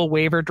usual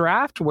waiver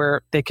draft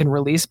where they can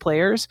release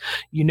players.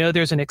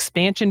 There's an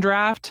expansion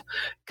draft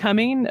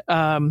coming.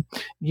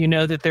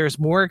 That there's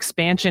more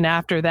expansion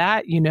after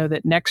that.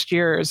 That next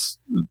year is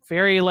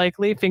very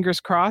likely, fingers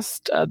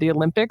crossed, the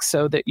Olympics,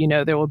 so that,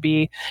 there will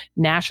be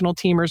national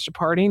teamers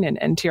departing and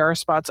NTR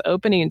spots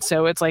opening.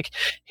 So it's like,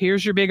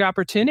 here's your big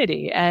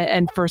opportunity.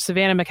 And for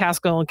Savannah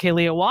McCaskill and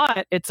Kalia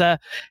Watt, it's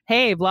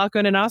hey,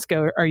 Vlatko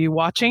Nenosko, are you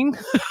watching?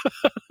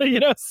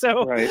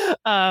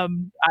 I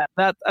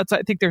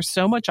think there's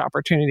so much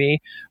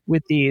opportunity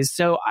with these.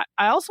 So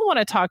I also want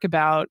to talk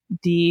about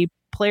the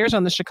players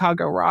on the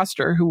Chicago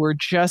roster who were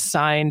just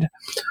signed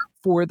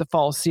for the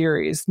fall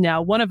series.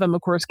 Now, one of them, of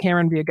course,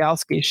 Cameron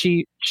Biegalski,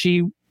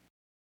 she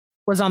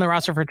was on the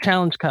roster for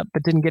Challenge Cup,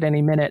 but didn't get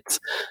any minutes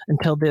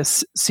until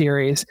this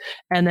series.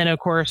 And then, of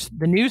course,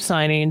 the new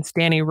signings,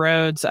 Danny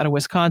Rhodes out of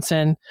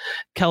Wisconsin,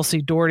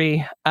 Kelsey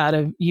Doherty out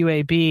of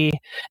UAB,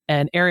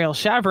 and Ariel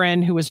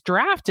Shavrin, who was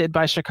drafted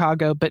by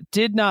Chicago, but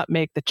did not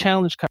make the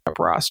Challenge Cup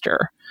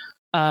roster.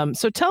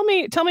 So tell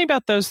me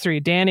about those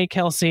three, Danny,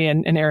 Kelsey,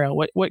 and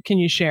Ariel. What can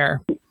you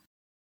share?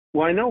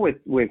 Well, I know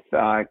with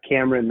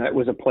Cameron, that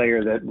was a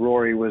player that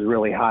Rory was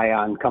really high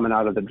on coming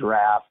out of the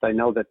draft. I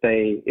know that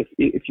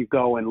if you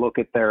go and look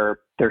at their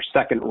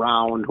second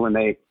round when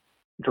they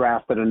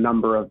drafted a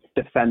number of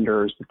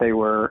defenders, that they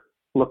were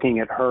looking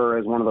at her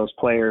as one of those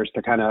players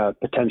to kind of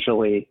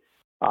potentially,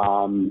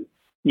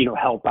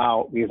 help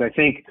out. Because I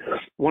think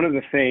one of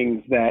the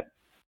things that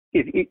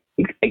it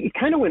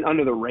kind of went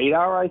under the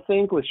radar, I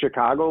think, with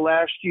Chicago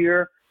last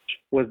year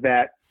was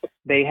that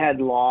they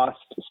had lost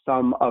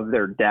some of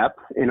their depth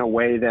in a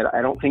way that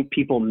I don't think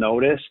people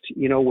noticed,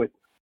 with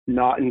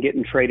Naughton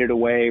getting traded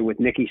away, with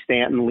Nikki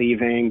Stanton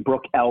leaving,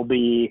 Brooke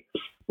Elby,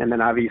 and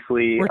then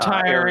obviously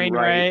retiring,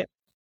 right?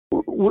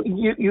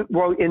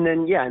 And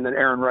then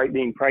Aaron Wright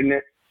being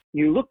pregnant.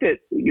 You looked at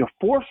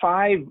 4 or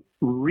 5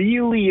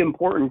 really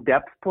important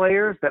depth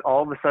players that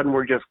all of a sudden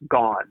were just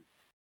gone.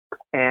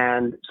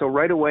 And so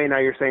right away now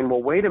you're saying,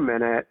 well, wait a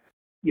minute,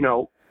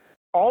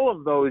 all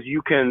of those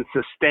you can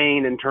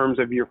sustain in terms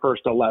of your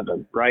first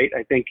 11, right?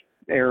 I think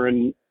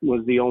Aaron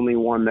was the only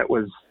one that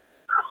was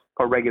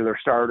a regular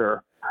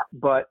starter,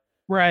 but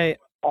right.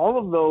 All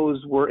of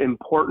those were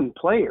important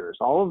players.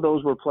 All of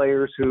those were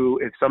players who,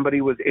 if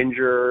somebody was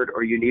injured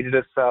or you needed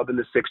a sub in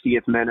the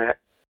 60th minute,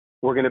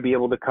 were going to be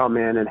able to come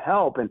in and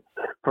help. And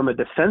from a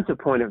defensive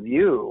point of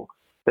view,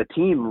 the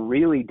team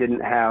really didn't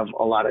have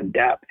a lot of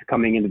depth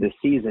coming into this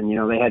season.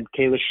 They had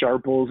Kayla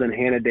Sharples and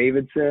Hannah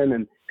Davidson,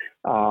 and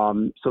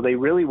so they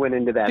really went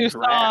into that draft.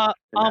 Saw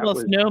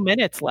almost no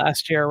minutes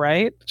last year,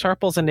 right?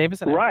 Sharples and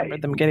Davidson, I remember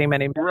them getting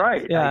many minutes.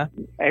 Right. Yeah.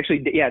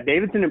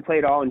 Davidson had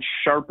played all, and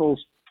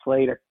Sharples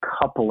played a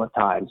couple of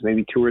times,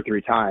 maybe 2 or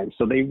 3 times.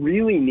 So they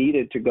really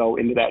needed to go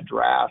into that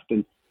draft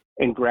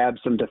and grab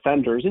some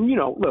defenders. And,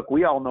 look,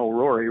 we all know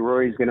Rory.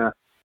 Rory's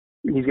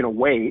he's going to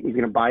wait. He's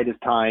going to bide his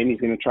time. He's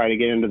going to try to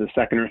get into the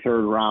second or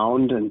third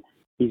round, and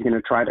he's going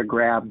to try to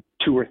grab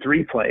 2 or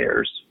 3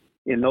 players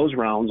in those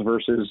rounds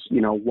versus,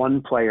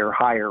 one player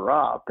higher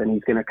up. And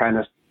he's going to kind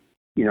of,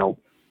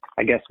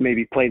 I guess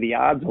maybe play the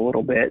odds a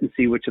little bit and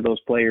see which of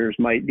those players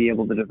might be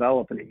able to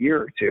develop in a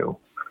year or two.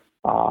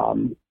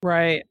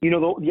 Right.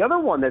 The other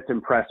one that's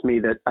impressed me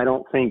that I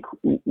don't think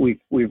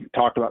we've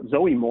talked about,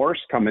 Zoe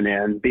Morse coming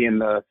in, being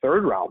the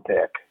 3rd round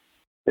pick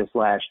this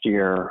last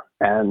year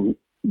and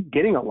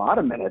getting a lot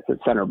of minutes at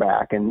center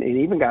back and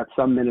even got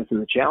some minutes in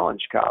the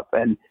Challenge Cup.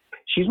 And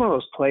she's one of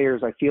those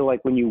players I feel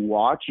like when you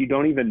watch, you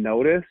don't even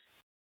notice,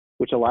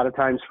 which a lot of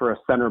times for a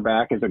center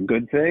back is a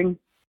good thing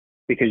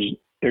because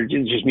it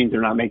just means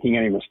they're not making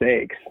any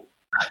mistakes.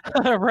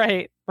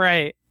 Right.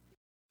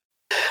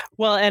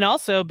 Well, and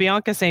also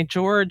Bianca St.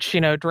 George,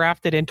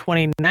 drafted in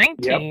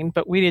 2019,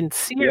 but we didn't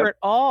see her at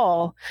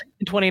all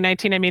in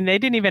 2019. I mean, they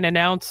didn't even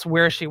announce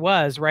where she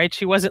was, right?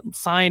 She wasn't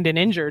signed and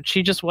injured.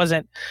 She just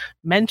wasn't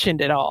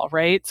mentioned at all,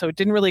 right? So it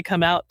didn't really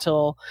come out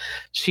till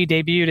she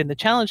debuted in the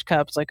Challenge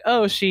Cup. It's like,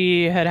 oh,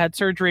 she had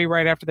surgery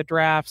right after the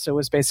draft, so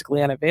was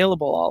basically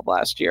unavailable all of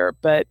last year.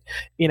 But,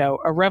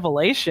 a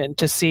revelation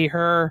to see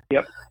her,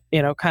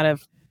 kind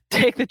of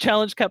take the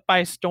Challenge Cup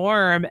by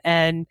storm,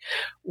 and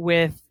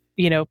with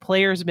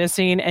players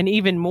missing, and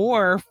even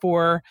more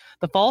for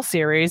the fall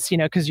series,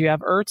 because you have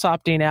Ertz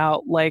opting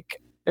out,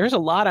 like there's a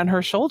lot on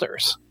her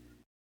shoulders.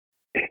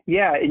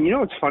 Yeah. And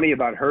what's funny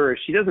about her is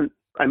she doesn't,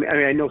 I mean,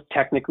 I know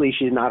technically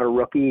she's not a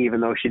rookie,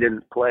 even though she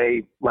didn't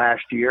play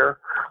last year.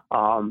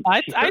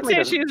 I'd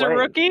say she's a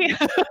rookie.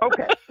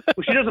 Okay.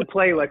 Well, she doesn't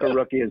play like a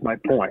rookie is my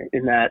point,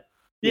 in that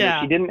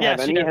she didn't have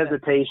any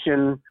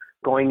hesitation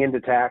going into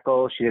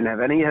tackle. She didn't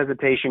have any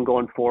hesitation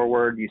going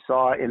forward. You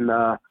saw in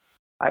the,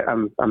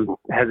 I'm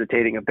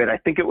hesitating a bit. I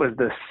think it was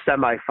the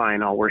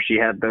semifinal where she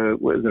had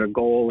was it a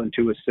goal and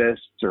 2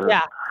 assists? Or,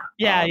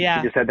 She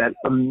just had that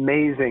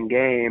amazing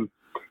game,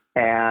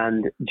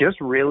 and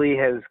just really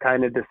has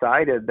kind of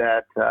decided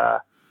that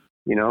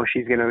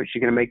she's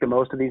gonna make the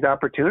most of these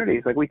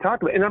opportunities, like we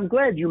talked about. And I'm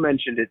glad you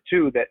mentioned it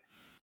too, that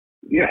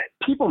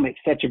people make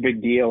such a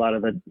big deal out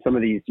of some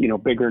of these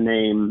bigger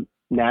name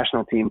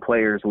national team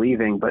players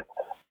leaving, but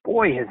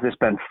boy, has this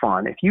been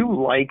fun. If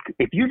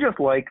you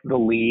just like the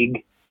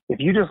league. If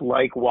you just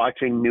like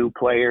watching new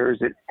players,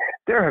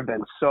 there have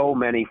been so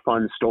many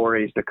fun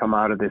stories to come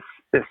out of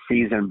this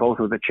season, both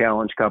with the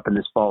Challenge Cup and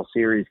this fall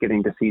series,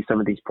 getting to see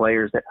some of these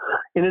players that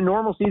in a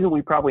normal season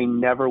we probably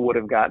never would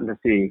have gotten to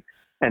see.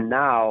 And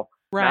now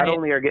not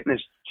only are getting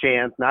this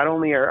chance, not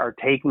only are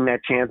taking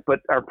that chance, but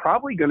are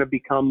probably going to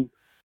become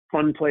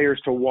fun players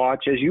to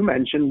watch, as you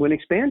mentioned, when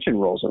expansion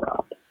rolls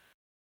around.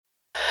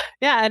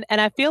 Yeah, and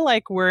I feel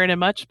like we're in a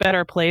much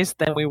better place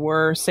than we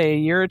were, say, a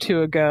year or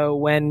two ago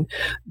when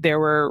there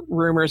were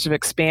rumors of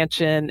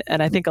expansion.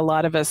 And I think a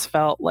lot of us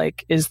felt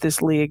like, is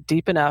this league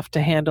deep enough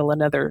to handle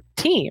another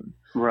team?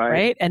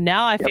 Right. And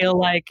now I feel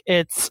like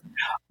it's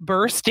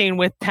bursting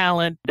with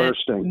talent that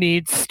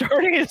needs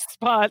starting a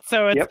spot.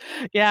 So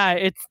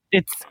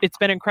it's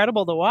been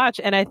incredible to watch.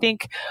 And I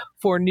think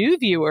for new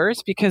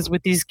viewers, because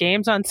with these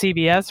games on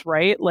CBS,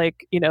 right,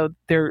 like,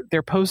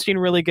 they're posting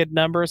really good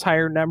numbers,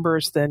 higher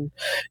numbers than,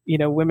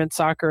 women's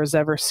soccer has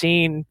ever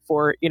seen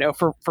for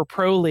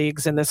pro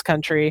leagues in this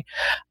country,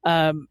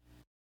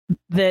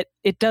 that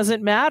it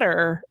doesn't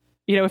matter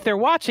if they're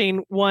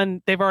watching,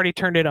 one, they've already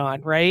turned it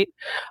on, right?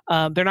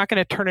 They're not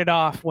going to turn it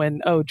off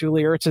when,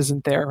 Julie Ertz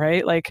isn't there,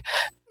 right? Like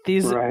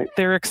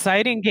they're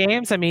exciting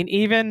games. I mean,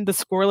 even the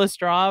scoreless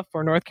draw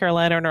for North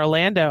Carolina and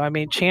Orlando, I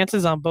mean,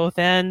 chances on both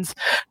ends,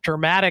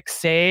 dramatic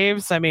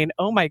saves. I mean,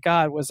 oh my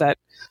God, was that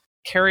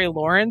Carrie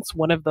Lawrence,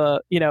 one of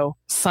the,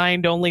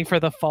 signed only for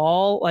the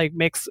fall, like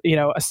makes,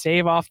 a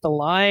save off the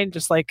line.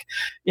 Just like,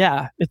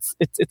 yeah, it's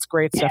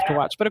great stuff to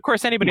watch. But of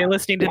course, anybody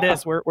listening to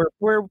this, we're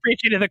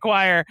preaching to the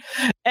choir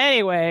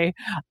anyway.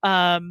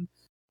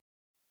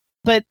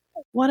 But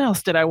what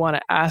else did I want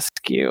to ask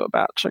you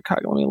about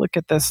Chicago? Let me look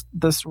at this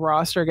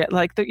roster again.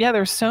 Like,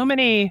 there's so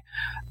many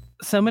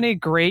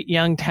great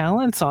young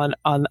talents on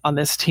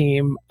this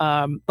team.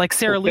 Like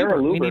Sarah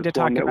Lubert. We need to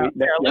talk about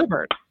Sarah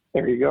Lubert.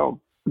 There you go.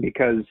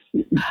 Because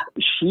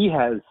she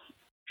has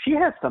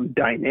some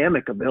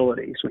dynamic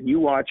abilities. When you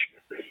watch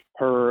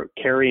her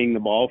carrying the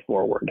ball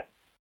forward,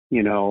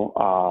 she's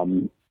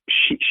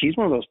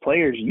one of those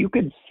players you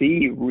could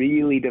see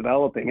really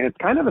developing. And it's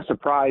kind of a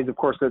surprise, of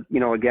course, that,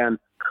 again,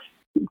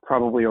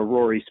 probably a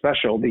Rory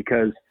special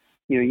because,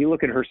 you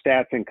look at her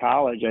stats in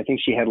college, I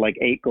think she had like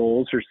 8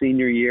 goals her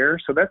senior year.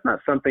 So that's not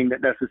something that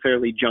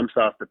necessarily jumps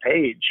off the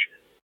page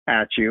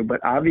at you.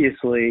 But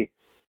obviously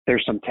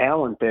there's some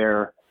talent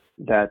there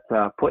that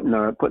put in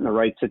the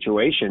right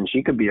situation,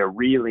 she could be a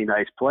really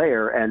nice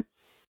player. And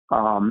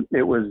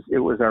it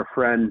was our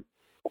friend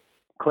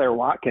Claire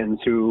Watkins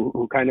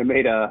who kind of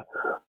made a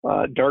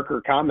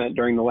darker comment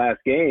during the last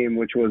game,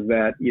 which was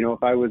that,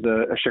 if I was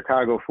a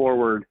Chicago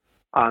forward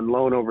on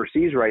loan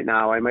overseas right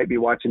now, I might be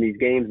watching these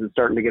games and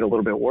starting to get a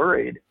little bit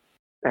worried.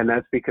 And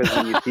that's because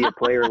when you see a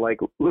player like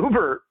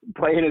Lubert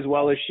playing as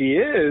well as she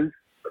is,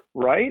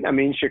 right? I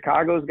mean,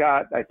 Chicago's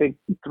got, I think,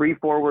 3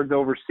 forwards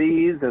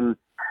overseas, and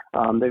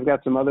they've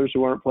got some others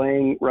who aren't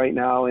playing right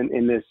now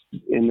in this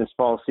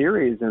fall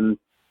series. And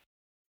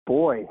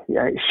boy,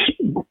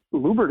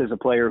 Lubert is a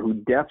player who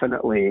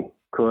definitely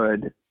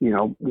could,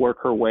 work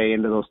her way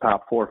into those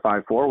top 4 or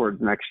 5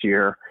 forwards next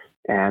year.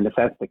 And if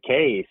that's the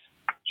case,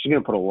 she's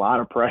going to put a lot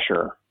of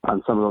pressure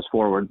on some of those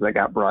forwards that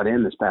got brought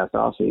in this past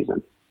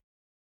offseason.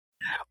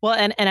 Well,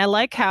 and I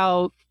like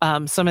how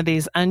some of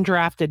these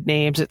undrafted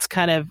names, it's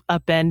kind of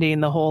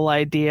upending the whole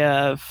idea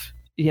of,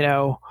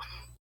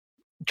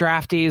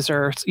 draftees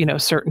are,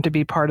 certain to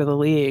be part of the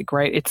league,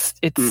 right? It's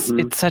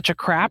such a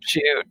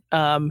crapshoot.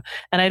 And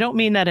I don't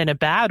mean that in a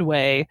bad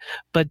way,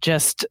 but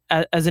just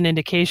as an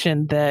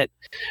indication that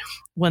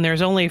when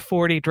there's only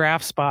 40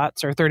 draft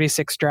spots or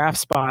 36 draft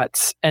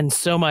spots and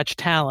so much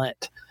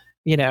talent,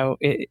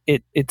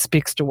 it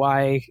speaks to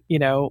why,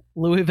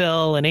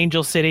 Louisville and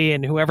Angel City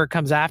and whoever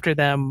comes after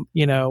them,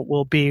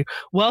 will be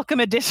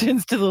welcome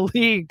additions to the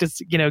league to,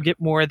 get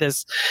more of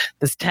this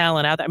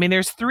talent out there. I mean,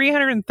 there's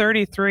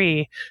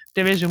 333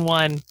 Division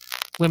I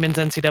women's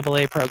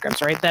NCAA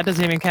programs, right? That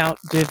doesn't even count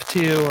Div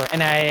 2 or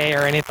NIA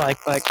or anything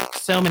like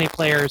so many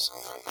players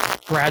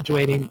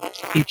graduating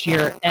each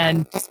year.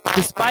 And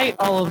despite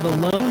all of the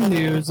loan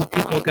news of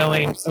people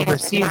going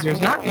overseas,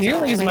 there's not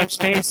nearly as much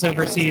space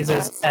overseas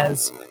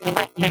as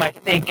you might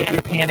think if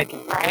you're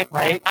panicking, right?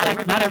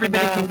 Not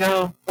everybody can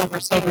go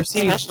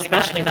overseas,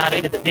 especially not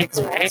into the big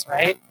schools,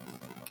 right?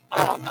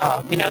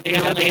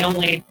 They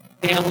only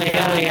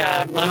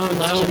loans to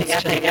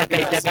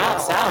the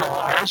FAWSL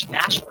are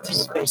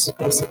nationals,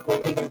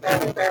 basically.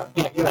 They're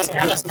U.S.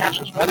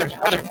 nationals, other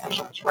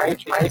nationals, right?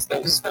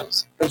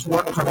 Those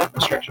work permit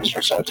restrictions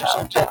are so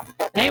tough.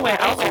 Anyway,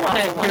 I also want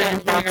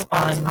to hear your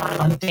thoughts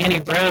on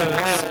Danny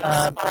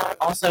Rose,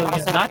 also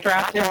not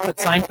drafted but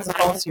signed for the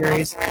fall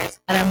series.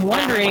 And I'm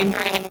wondering,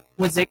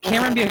 was it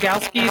Cameron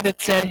Biegowski that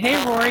said,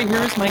 "Hey Rory,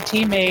 here's my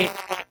teammate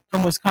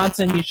from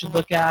Wisconsin you should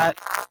look at,"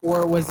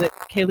 or was it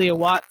Kalia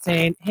Watt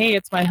saying, "Hey,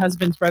 it's my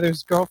husband's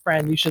brother's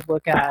girlfriend you should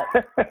look at,"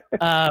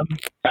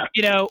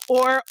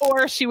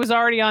 or she was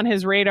already on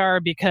his radar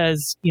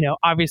because,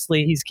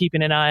 obviously he's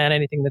keeping an eye on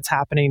anything that's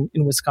happening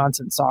in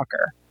Wisconsin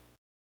soccer.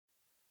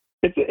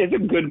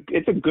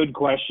 It's a good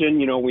question.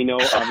 We know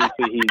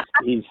obviously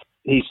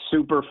he's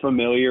super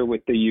familiar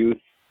with the youth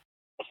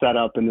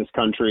setup in this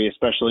country,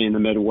 especially in the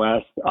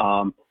Midwest.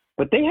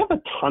 But they have a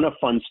ton of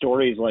fun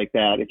stories like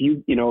that. If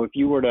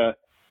you were to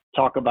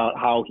talk about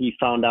how he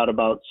found out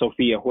about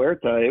Sofia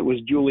Huerta, it was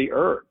Julie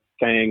Ertz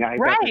saying, "I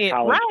got this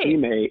college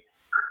teammate."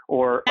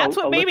 Or that's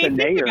what made me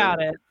think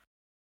about it.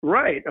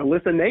 Right.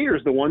 Alyssa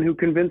Nayer's the one who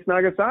convinced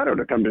Nagasato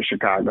to come to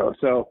Chicago.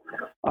 So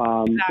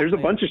there's a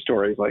bunch of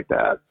stories like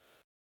that.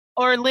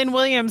 Or Lynn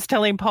Williams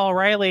telling Paul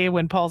Riley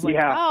when Paul's like,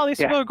 "Oh, these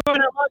people are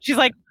going out." She's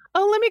like,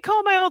 "Oh, let me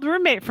call my old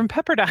roommate from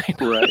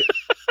Pepperdine."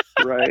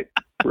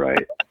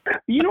 Right.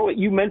 You know what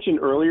you mentioned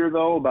earlier,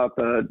 though, about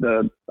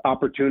the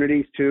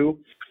opportunities, too,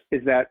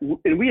 is that,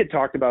 and we had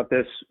talked about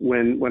this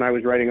when I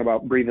was writing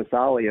about Bri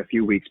Vasali a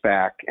few weeks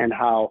back, and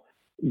how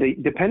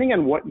depending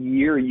on what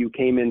year you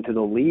came into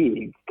the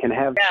league can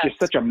have just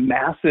such a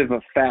massive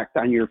effect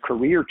on your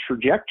career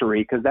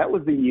trajectory, because that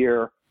was the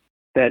year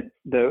that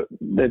the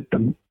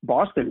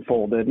Boston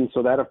folded. And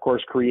so that, of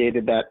course,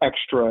 created that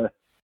extra,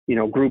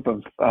 group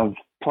of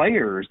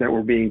players that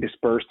were being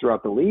dispersed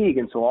throughout the league.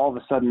 And so all of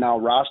a sudden now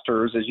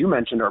rosters, as you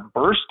mentioned, are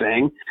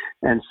bursting.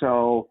 And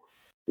so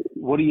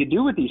what do you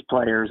do with these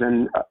players?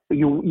 And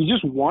you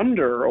just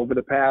wonder over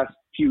the past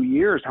few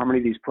years how many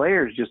of these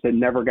players just had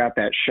never got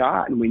that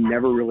shot, and we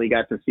never really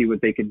got to see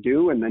what they could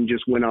do, and then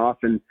just went off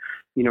and,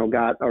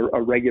 got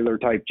a regular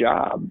type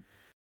job.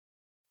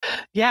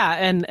 Yeah,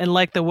 and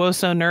like the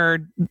WOSO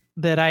nerd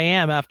that I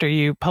am, after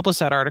you published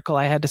that article,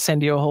 I had to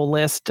send you a whole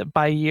list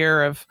by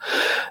year of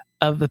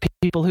the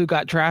people who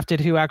got drafted,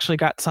 who actually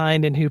got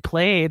signed, and who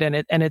played, and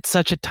it's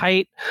such a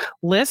tight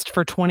list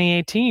for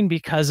 2018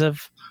 because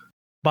of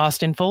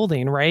Boston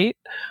folding, right?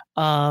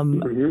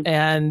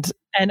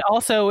 And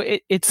also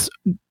it's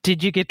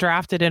did you get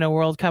drafted in a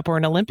World Cup or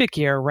an Olympic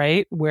year,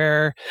 right?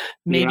 Where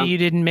maybe you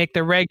didn't make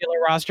the regular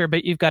roster,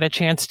 but you've got a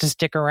chance to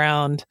stick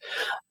around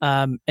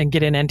and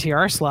get an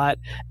NTR slot.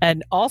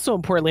 And also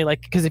importantly,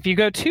 because if you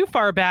go too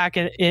far back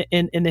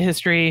in the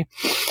history,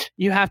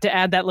 you have to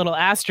add that little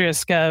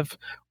asterisk of,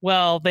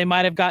 well, they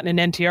might have gotten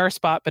an NTR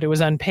spot, but it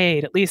was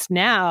unpaid. At least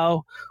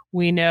now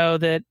we know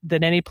that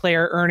any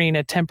player earning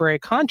a temporary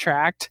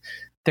contract,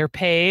 they're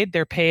paid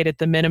at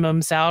the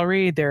minimum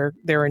salary.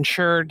 They're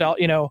insured,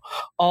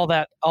 all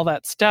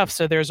that stuff.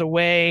 So there's a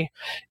way,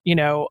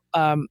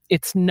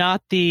 it's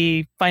not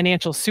the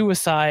financial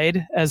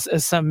suicide, as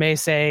some may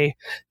say,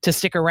 to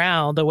stick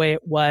around the way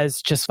it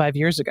was just 5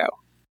 years ago.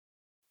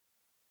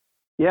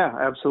 Yeah,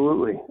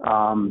 absolutely.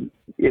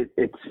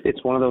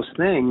 It's one of those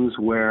things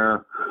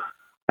where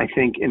I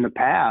think in the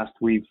past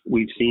we've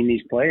seen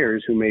these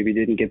players who maybe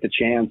didn't get the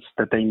chance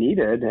that they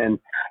needed. And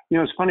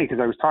it's funny because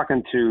I was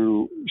talking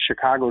to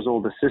Chicago's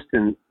old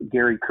assistant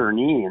Gary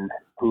Curneen,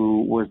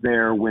 who was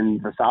there when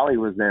Vasali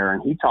was there,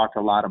 and he talked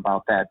a lot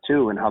about that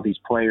too, and how these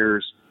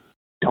players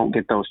don't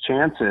get those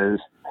chances.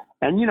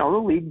 And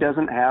the league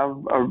doesn't have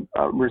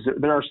a reserve.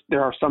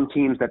 There are some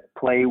teams that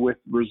play with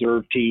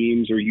reserve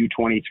teams or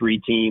U23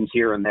 teams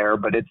here and there,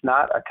 but it's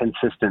not a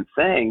consistent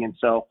thing. And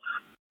so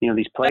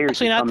these players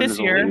actually not this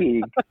year.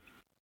 League,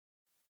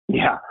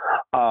 yeah.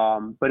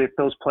 But if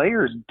those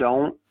players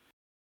don't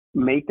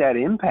make that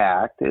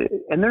impact,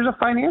 and there's a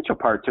financial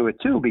part to it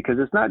too, because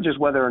it's not just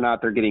whether or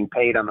not they're getting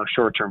paid on those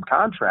short-term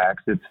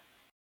contracts. It's,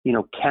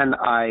 can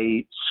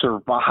I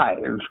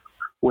survive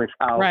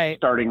without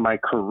starting my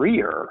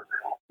career?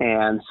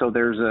 And so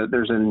there's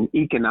an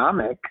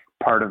economic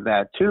part of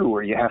that too,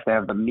 where you have to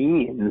have the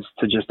means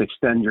to just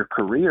extend your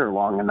career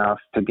long enough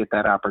to get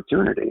that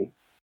opportunity.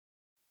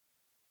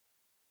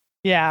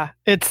 Yeah,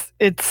 it's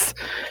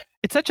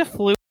such a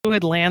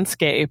fluid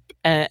landscape,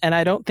 and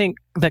I don't think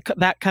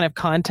that kind of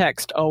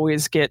context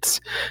always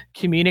gets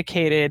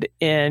communicated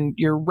in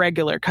your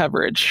regular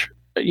coverage,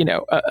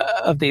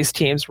 of these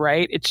teams,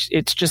 right?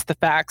 It's just the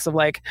facts of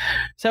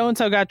so and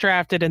so got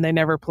drafted and they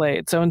never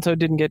played. So and so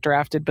didn't get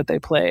drafted but they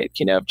played.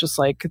 Just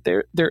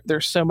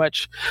there's so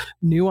much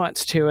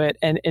nuance to it,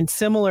 and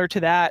similar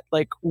to that,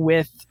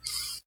 with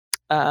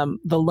the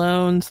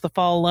loans, the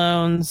fall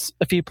loans,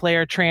 a few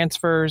player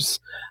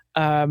transfers.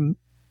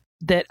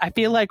 That I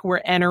feel like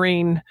we're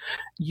entering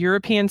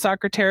European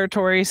soccer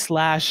territory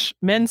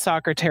 / men's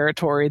soccer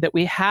territory that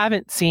we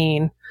haven't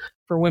seen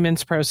for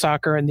women's pro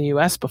soccer in the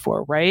U.S.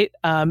 before, right?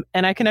 And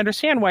I can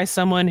understand why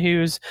someone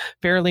who's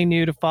fairly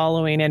new to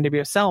following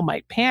NWSL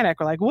might panic.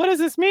 Or what does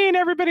this mean?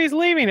 Everybody's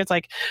leaving. It's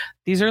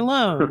these are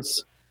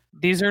loans.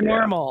 These are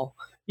normal.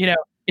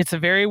 It's a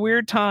very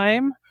weird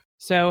time.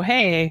 So,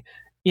 hey,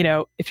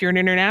 if you're an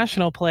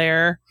international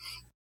player,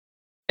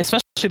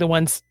 especially the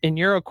ones in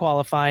Euro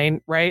qualifying,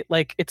 right?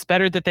 It's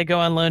better that they go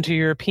on loan to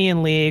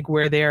European League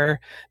where they're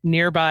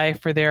nearby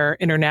for their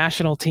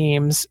international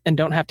teams and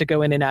don't have to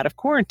go in and out of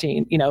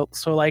quarantine,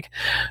 So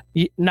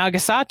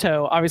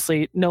Nagasato,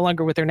 obviously no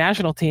longer with their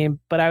national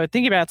team, but I would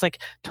think about it's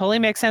totally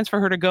makes sense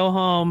for her to go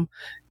home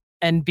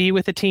and be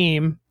with a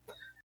team,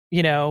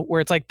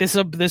 where it's this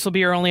will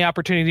be her only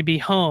opportunity to be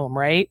home,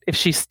 right? If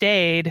she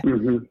stayed,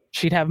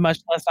 she'd have much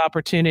less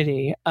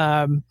opportunity,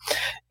 and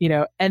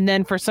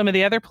then for some of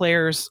the other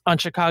players on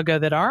Chicago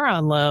that are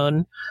on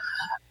loan,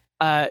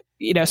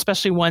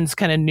 especially ones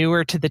kind of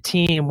newer to the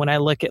team, when I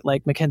look at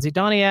Mackenzie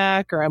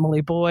Doniak or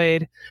Emily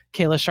Boyd,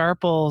 Kayla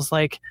Sharples,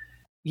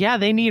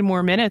 they need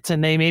more minutes,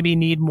 and they maybe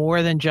need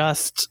more than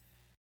just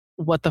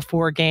what the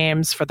 4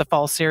 games for the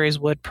fall series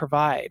would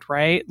provide,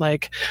 right?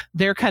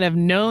 They're kind of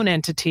known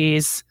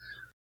entities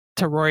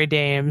to Rory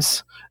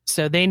Dames,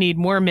 so they need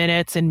more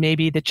minutes and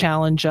maybe the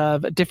challenge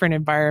of a different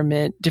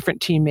environment,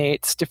 different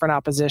teammates, different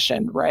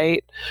opposition,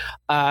 right?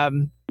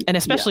 And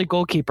especially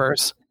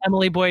goalkeepers.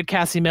 Emily Boyd,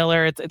 Cassie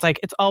Miller,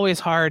 it's always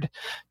hard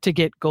to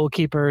get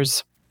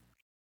goalkeepers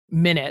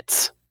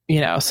minutes,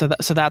 so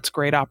that's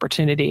great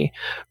opportunity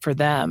for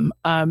them.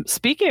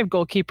 Speaking of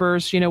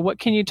goalkeepers, what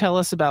can you tell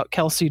us about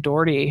Kelsey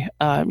Doherty?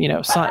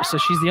 So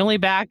she's the only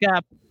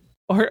backup.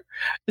 Or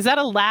is that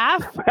a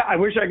laugh? I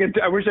wish I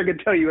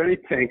could tell you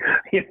anything.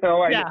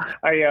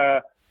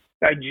 I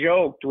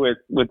joked with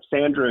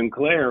Sandra and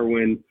Claire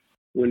when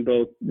when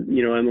both,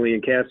 Emily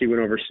and Cassie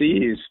went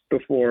overseas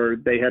before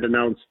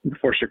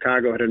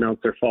Chicago had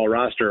announced their fall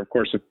roster. Of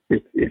course,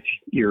 if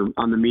you're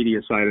on the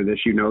media side of this,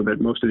 you know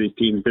that most of these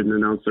teams didn't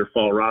announce their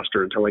fall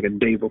roster until like a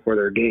day before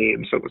their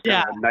game. So it was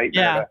kind of a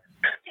nightmare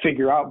to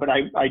figure out. But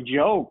I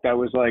joked, I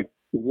was like,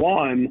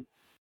 one,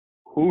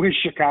 who is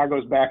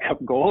Chicago's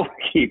backup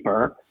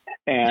goalkeeper?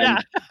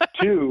 And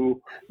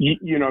two,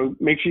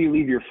 make sure you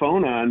leave your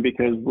phone on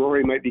because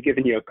Rory might be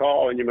giving you a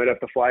call and you might have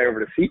to fly over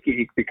to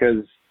SeatGeek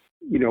because,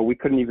 we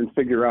couldn't even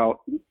figure out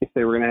if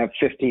they were going to have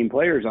 15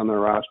 players on their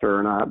roster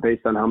or not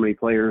based on how many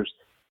players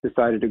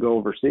decided to go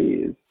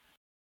overseas.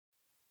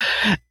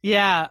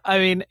 Yeah, I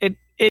mean,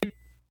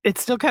 it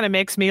still kind of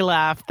makes me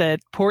laugh that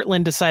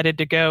Portland decided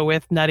to go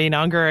with Nadine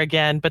Unger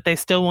again, but they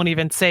still won't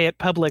even say it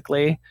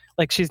publicly.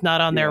 Like she's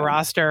not on their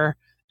roster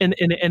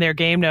in their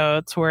game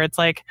notes, where it's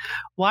like,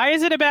 why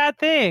is it a bad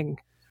thing?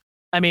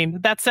 I mean,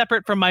 that's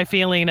separate from my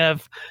feeling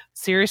of,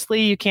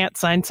 seriously, you can't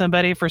sign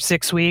somebody for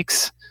 6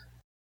 weeks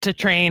to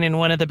train in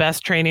one of the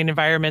best training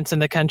environments in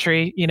the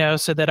country,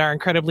 so that our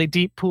incredibly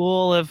deep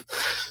pool of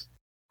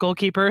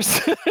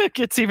goalkeepers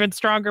gets even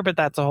stronger, but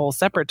that's a whole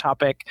separate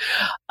topic.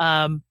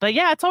 But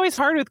yeah, it's always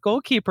hard with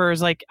goalkeepers.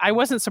 Like, I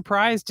wasn't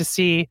surprised to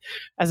see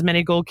as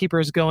many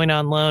goalkeepers going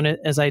on loan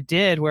as I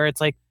did, where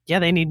it's like, yeah,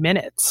 they need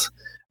minutes.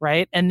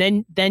 Right. And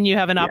then you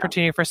have an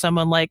opportunity for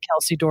someone like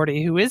Kelsey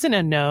Doherty, who is an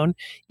unknown.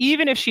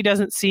 Even if she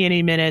doesn't see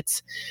any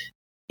minutes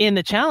in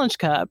the Challenge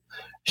Cup,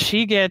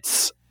 she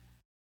gets,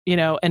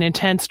 an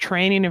intense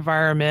training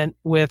environment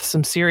with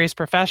some serious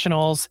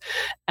professionals.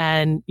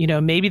 And,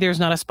 maybe there's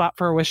not a spot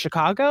for her with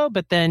Chicago,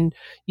 but then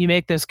you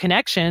make those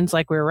connections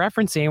like we were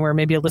referencing, where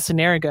maybe a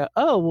listener go,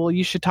 oh, well,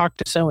 you should talk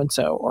to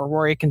so-and-so, or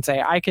Rory can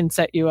say, I can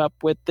set you up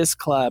with this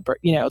club, or,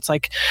 it's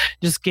like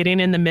just getting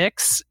in the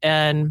mix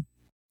and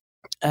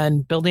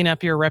building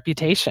up your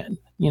reputation,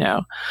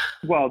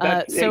 Well,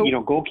 that's,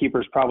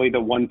 goalkeeper is probably the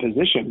one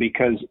position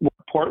because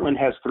Portland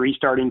has 3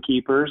 starting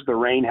keepers. The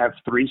Reign have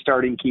 3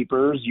 starting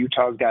keepers.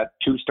 Utah's got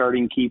 2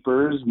 starting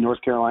keepers.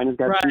 North Carolina's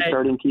got 2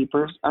 starting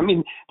keepers. I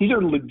mean, these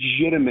are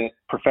legitimate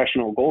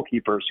professional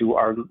goalkeepers who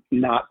are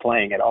not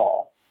playing at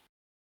all.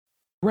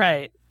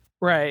 Right.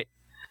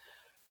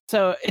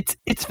 So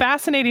it's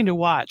fascinating to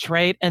watch,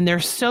 right? And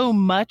there's so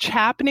much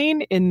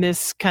happening in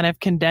this kind of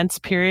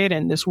condensed period,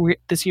 and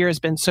this year has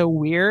been so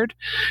weird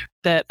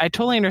that I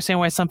totally understand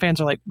why some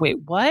fans are like, wait,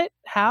 what?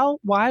 How?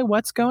 Why?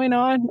 What's going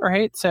on?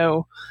 Right?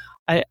 So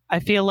I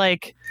feel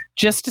like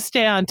just to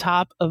stay on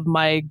top of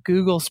my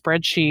Google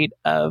spreadsheet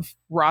of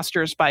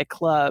rosters by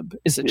club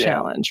is a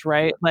challenge,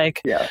 right?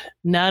 Like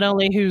not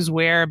only who's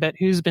where, but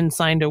who's been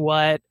signed to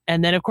what.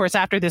 And then, of course,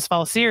 after this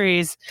fall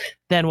series,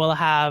 then we'll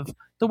have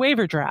the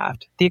waiver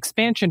draft, the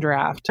expansion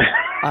draft,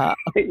 a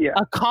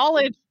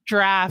college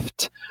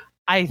draft,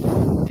 I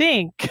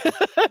think,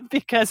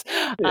 because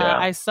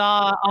I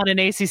saw on an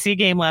ACC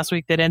game last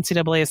week that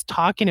NCAA is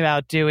talking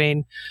about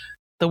doing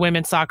the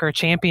women's soccer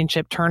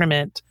championship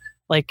tournament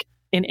like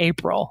in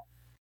April.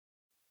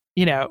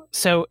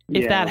 So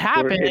if that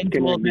happens,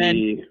 well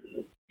then,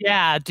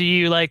 do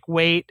you like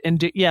wait and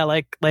do,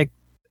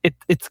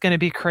 it's going to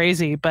be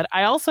crazy. But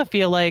I also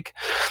feel like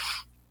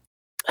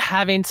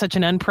having such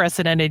an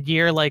unprecedented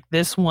year like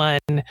this one,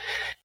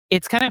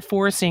 it's kind of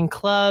forcing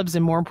clubs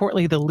and more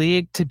importantly the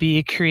league to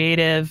be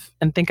creative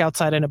and think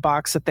outside in a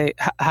box that they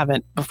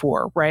haven't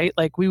before, right?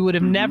 Like we would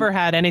have never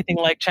had anything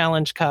like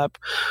Challenge Cup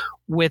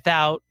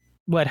without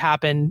what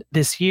happened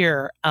this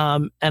year.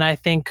 And I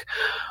think,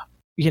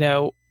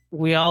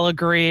 we all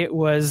agree it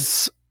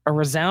was a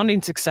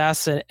resounding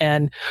success,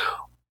 and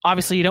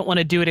obviously you don't want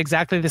to do it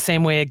exactly the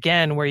same way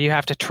again, where you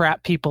have to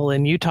trap people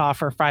in Utah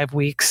for 5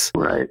 weeks,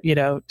 right?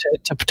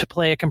 To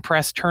play a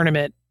compressed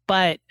tournament,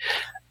 but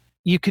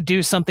you could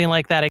do something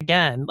like that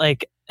again.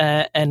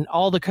 And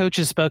all the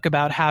coaches spoke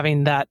about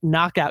having that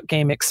knockout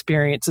game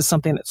experience is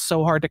something that's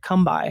so hard to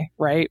come by,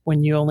 right?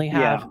 When you only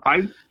have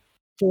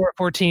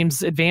four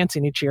teams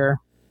advancing each year.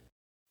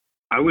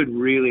 I would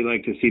really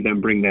like to see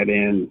them bring that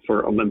in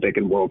for Olympic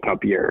and World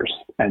Cup years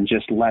and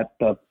just let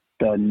the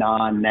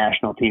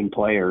non-national team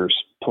players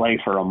play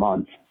for a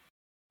month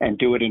and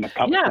do it in a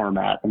cup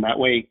format. And that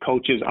way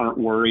coaches aren't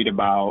worried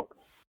about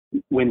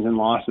wins and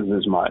losses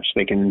as much.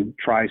 They can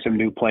try some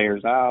new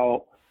players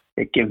out.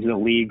 It gives the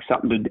league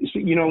something to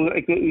do.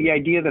 Like the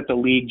idea that the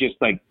league just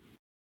like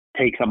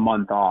takes a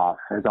month off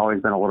has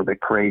always been a little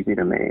bit crazy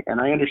to me. And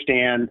I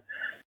understand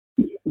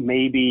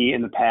maybe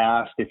in the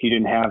past, if you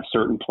didn't have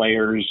certain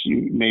players,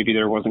 maybe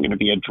there wasn't going to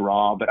be a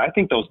draw, but I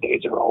think those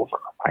days are over.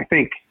 I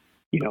think,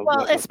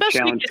 well,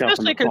 especially because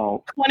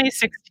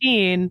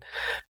 2016,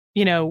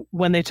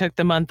 when they took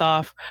the month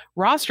off,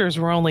 rosters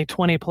were only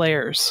 20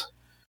 players,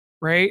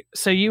 right?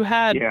 So you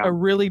had a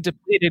really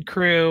depleted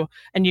crew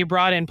and you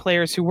brought in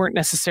players who weren't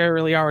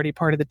necessarily already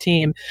part of the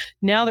team.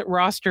 Now that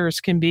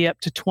rosters can be up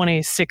to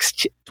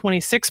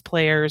 26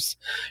 players,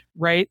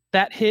 right?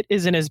 That hit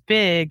isn't as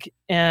big,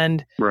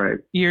 and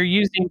you're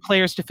using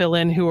players to fill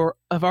in who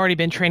have already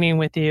been training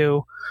with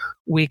you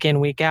week in,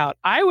 week out.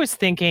 I was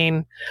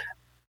thinking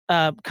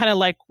kind of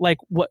like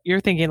what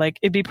you're thinking. Like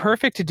it'd be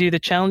perfect to do the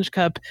Challenge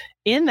Cup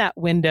in that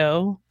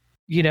window,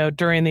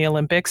 during the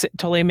Olympics. It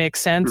totally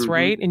makes sense,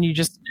 right? And you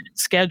just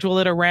schedule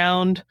it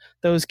around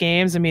those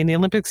games. I mean, the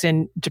Olympics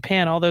in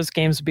Japan, all those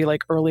games would be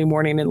like early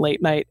morning and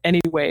late night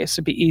anyway, so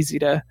it'd be easy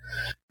to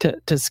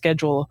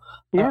schedule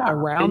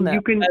around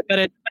that.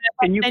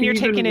 And you're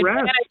taking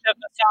advantage of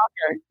the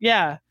soccer.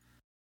 Yeah.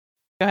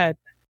 Go ahead.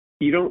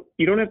 You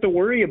don't have to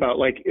worry about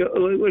like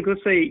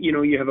let's say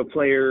you have a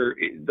player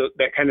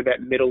that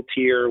middle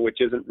tier, which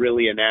isn't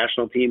really a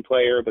national team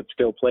player but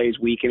still plays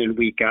week in and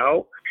week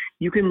out.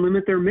 You can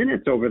limit their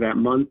minutes over that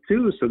month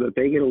too, so that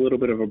they get a little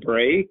bit of a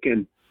break.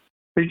 And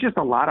there's just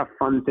a lot of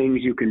fun things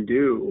you can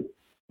do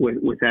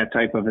with that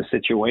type of a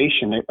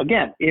situation.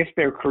 Again, if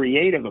they're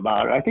creative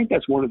about it. I think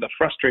that's one of the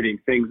frustrating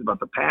things about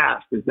the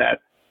past is that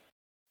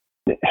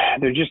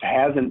there just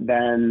hasn't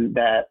been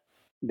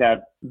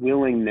that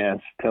willingness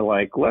to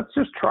like, let's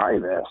just try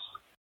this.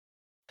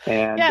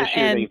 And this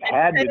year they've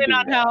had to do depending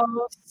on how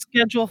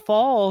schedule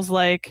falls,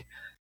 like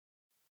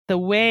the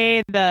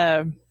way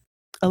the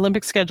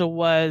Olympic schedule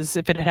was,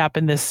 if it had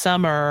happened this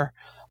summer,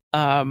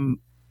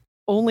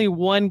 only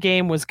one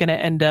game was going to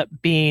end up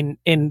being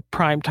in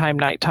primetime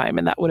nighttime,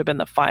 and that would have been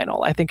the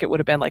final. I think it would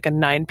have been like a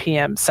 9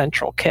 p.m.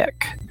 central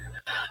kick.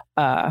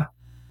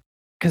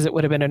 Because it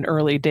would have been an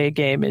early day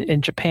game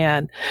in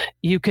Japan.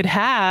 You could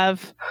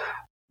have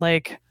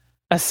like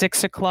a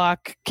 6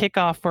 o'clock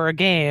kickoff for a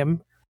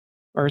game,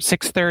 or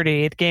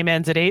 6:30. The game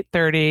ends at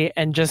 8:30,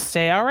 and just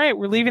say, "All right,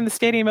 we're leaving the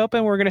stadium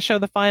open. We're going to show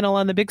the final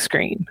on the big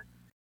screen."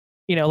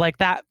 Like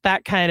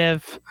that kind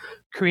of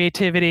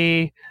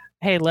creativity.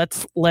 Hey,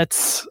 let's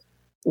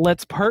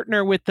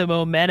partner with the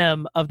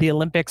momentum of the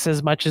Olympics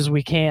as much as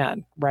we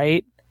can,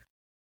 right?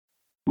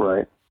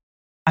 Right.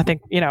 I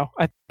think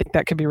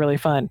that could be really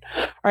fun.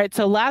 All right,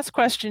 so last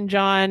question,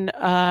 John.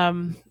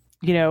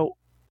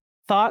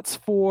 Thoughts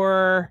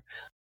for,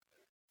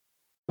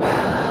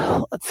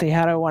 let's see,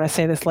 how do I want to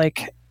say this?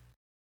 Like,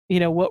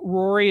 what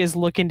Rory is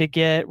looking to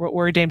get, what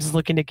Rory Dames is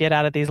looking to get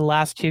out of these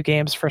last 2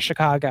 games for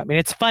Chicago. I mean,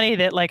 it's funny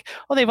that like,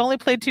 they've only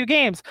played 2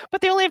 games,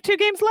 but they only have 2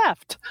 games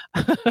left.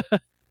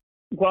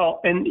 Well,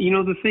 and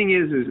the thing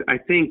is I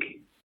think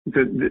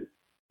the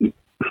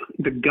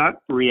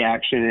gut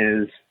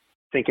reaction is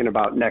thinking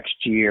about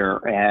next year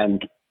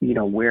and,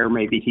 where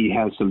maybe he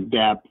has some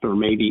depth or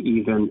maybe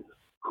even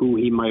who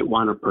he might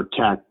want to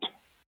protect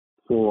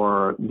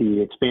for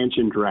the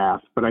expansion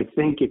draft. But I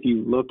think if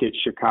you look at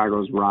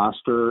Chicago's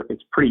roster,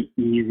 it's pretty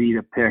easy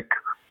to pick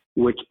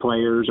which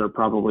players are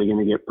probably going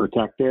to get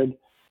protected.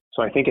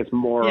 So I think it's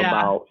more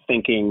about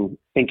thinking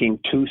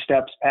 2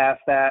 steps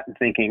past that and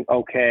thinking,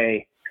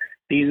 okay,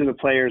 these are the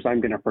players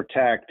I'm going to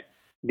protect.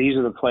 These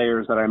are the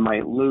players that I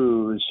might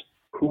lose.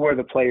 Who are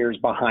the players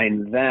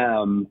behind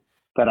them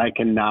that I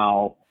can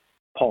now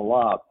pull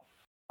up?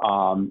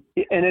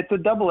 And it's a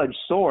double-edged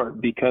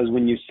sword because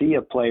when you see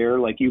a player,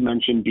 like you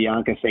mentioned,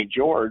 Bianca St.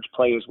 George,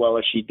 play as well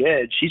as she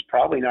did, she's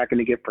probably not going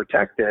to get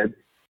protected.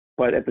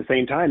 But at the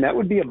same time, that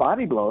would be a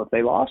body blow if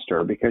they lost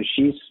her because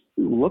she's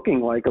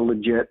looking like a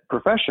legit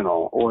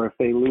professional. Or if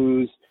they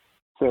lose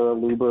Sarah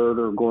Lubert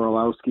or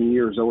Gorolowski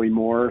or Zoe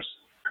Morse,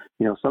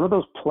 some of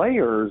those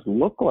players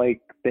look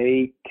like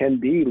they can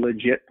be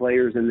legit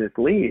players in this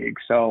league.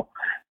 So,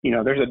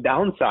 there's a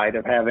downside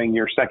of having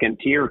your second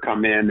tier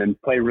come in and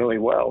play really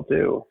well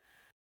too.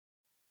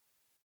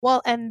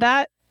 Well, and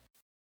that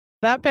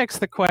begs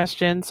the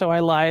question. So I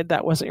lied.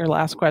 That wasn't your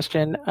last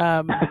question.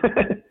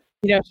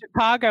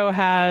 Chicago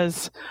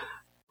has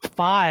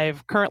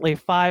currently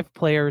five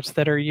players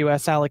that are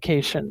U.S.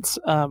 allocations.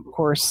 Of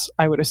course,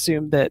 I would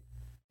assume that,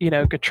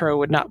 Gautreau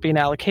would not be an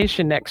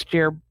allocation next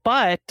year,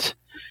 but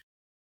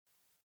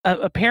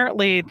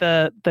apparently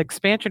the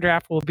expansion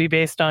draft will be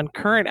based on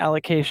current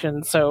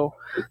allocation, so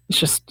it's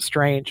just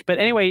strange. But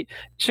anyway,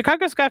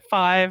 Chicago's got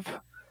 5.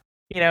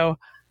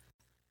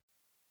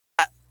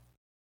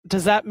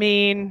 Does that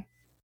mean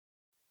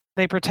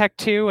they protect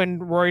 2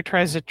 and Rory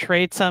tries to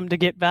trade some to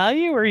get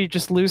value, or you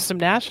just lose some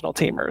national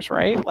teamers,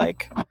 right?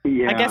 Like,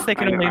 I guess they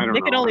can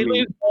only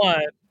lose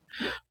 1.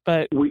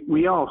 But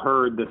we all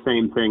heard the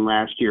same thing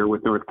last year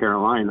with North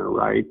Carolina,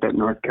 right? That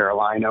North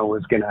Carolina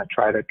was going to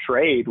try to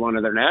trade one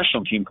of their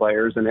national team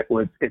players, and it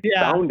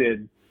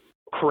sounded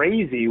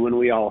crazy when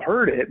we all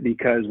heard it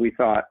because we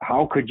thought,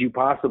 how could you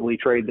possibly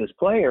trade this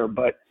player?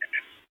 But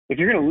if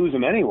you're going to lose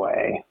them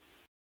anyway,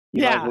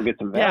 you might as well get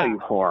some value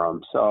for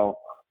them. So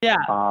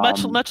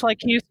much like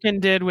Houston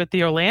did with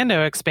the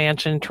Orlando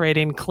expansion,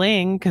 trading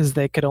Kling because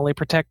they could only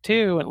protect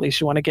 2. At least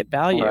you want to get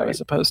value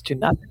as opposed to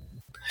nothing.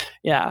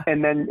 Yeah,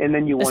 and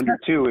then you wonder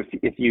too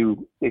if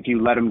you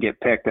let them get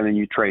picked and then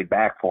you trade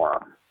back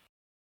for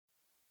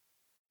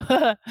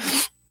them.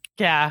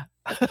 Yeah.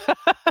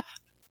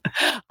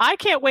 I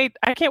can't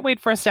wait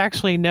for us to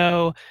actually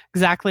know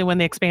exactly when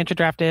the expansion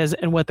draft is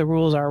and what the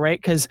rules are, right?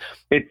 Because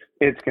it's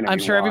going to. I'm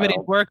sure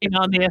everybody's working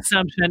on the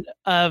assumption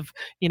of,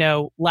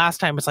 last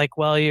time it's like,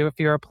 well, if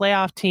you're a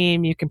playoff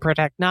team, you can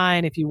protect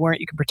 9. If you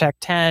weren't, you can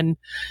protect 10.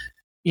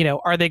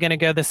 Are they going to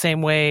go the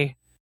same way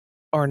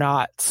or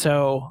not?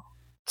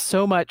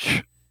 So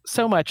much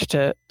so much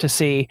to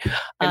see.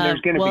 And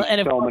there's going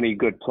to be so many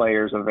good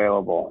players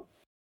available.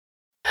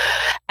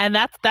 And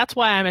that's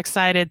why I'm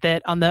excited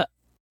that on the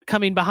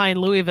coming behind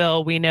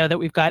Louisville, we know that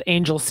we've got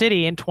Angel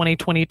City in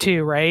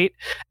 2022, right?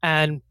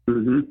 And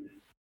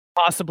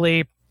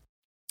possibly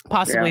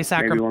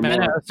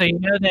Sacramento. So you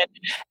know that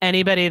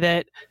anybody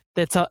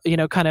that's a,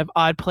 kind of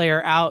odd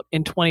player out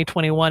in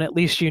 2021, at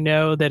least you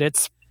know that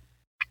it's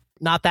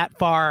not that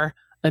far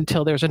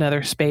until there's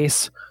another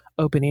space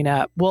opening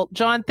up. Well,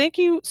 John, thank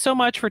you so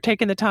much for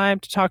taking the time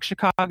to talk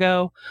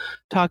Chicago,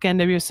 talk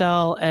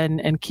NWSL,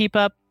 and keep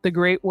up the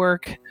great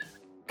work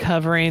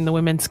covering the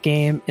women's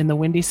game in the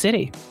Windy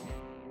City.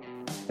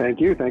 Thank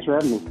you. Thanks for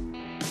having me.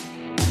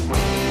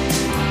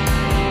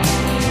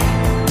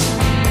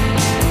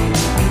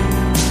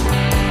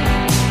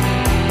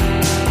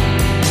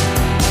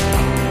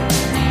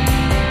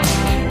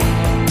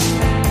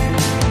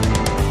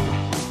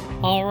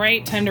 All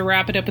right, time to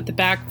wrap it up at the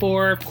back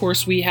four. Of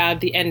course, we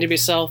have the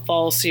NWSL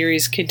Fall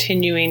Series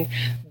continuing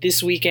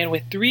this weekend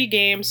with 3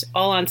 games,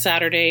 all on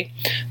Saturday.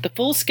 The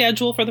full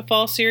schedule for the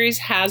Fall Series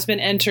has been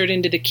entered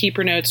into the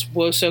Keeper Notes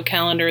WOSO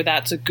calendar.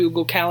 That's a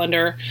Google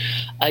calendar.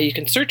 You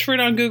can search for it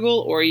on Google,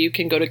 or you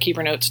can go to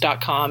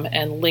keepernotes.com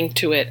and link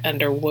to it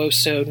under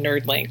WOSO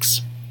Nerd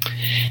Links.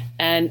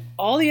 And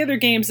all the other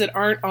games that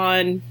aren't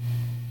on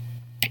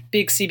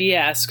Big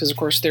CBS, because of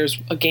course there's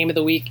a game of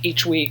the week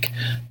each week,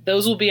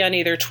 those will be on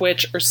either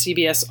Twitch or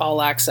CBS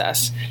All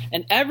Access.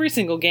 And every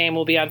single game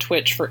will be on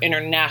Twitch for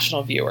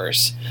international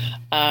viewers.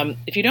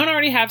 If you don't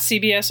already have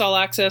CBS All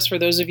Access, for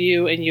those of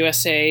you in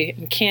USA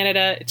and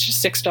Canada, it's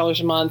just $6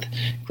 a month,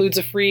 includes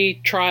a free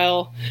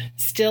trial,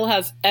 still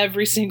has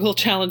every single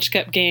Challenge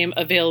Cup game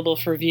available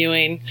for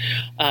viewing.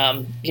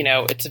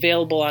 It's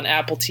available on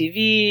Apple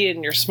TV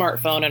and your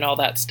smartphone and all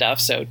that stuff,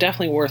 so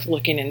definitely worth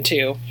looking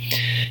into.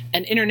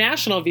 And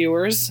international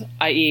viewers,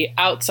 i.e.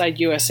 outside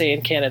USA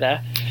and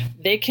Canada,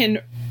 they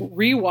can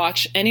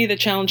rewatch any of the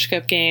Challenge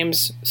Cup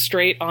games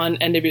straight on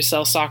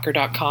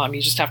NWSLsoccer.com.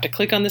 You just have to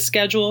click on the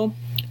schedule,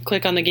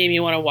 click on the game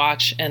you want to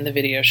watch, and the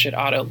video should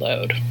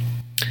auto-load.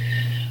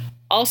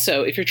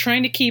 Also, if you're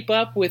trying to keep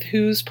up with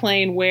who's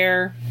playing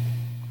where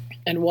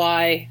and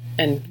why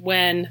and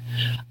when,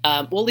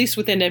 at least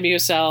with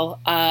NWSL,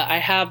 I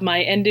have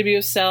my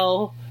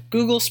NWSL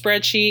Google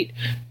spreadsheet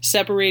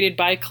separated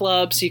by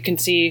club, so you can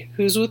see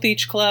who's with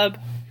each club,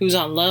 who's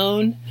on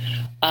loan,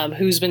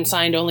 who's been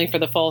signed only for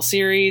the Fall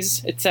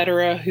Series,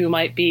 etc., who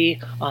might be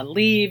on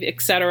leave,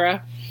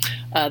 etc.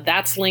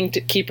 That's linked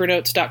at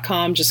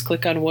keepernotes.com. Just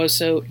click on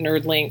WOSO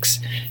Nerd Links.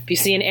 If you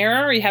see an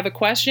error or you have a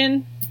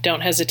question,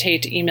 don't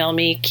hesitate to email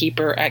me,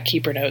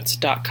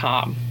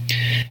 keeper@keepernotes.com.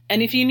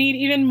 And if you need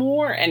even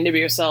more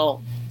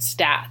NWSL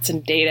stats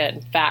and data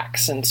and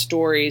facts and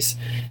stories,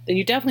 then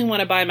you definitely want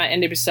to buy my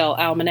NWSL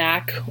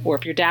Almanac, or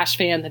if you're Dash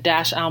fan, the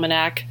Dash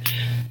Almanac.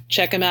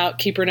 Check them out,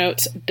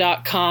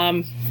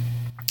 keepernotes.com.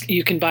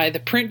 You can buy the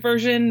print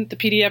version, the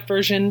PDF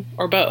version,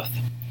 or both.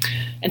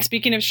 And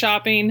speaking of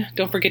shopping,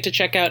 don't forget to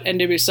check out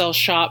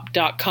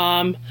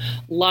nwslshop.com.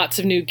 Lots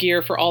of new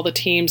gear for all the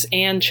teams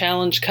and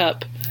Challenge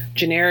Cup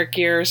generic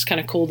gear. It's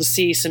kind of cool to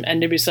see some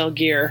NWSL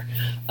gear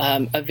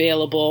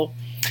available.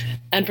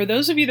 And for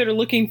those of you that are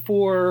looking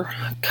for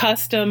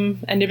custom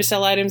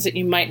NWSL items that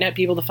you might not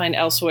be able to find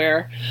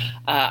elsewhere,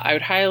 I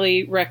would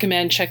highly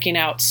recommend checking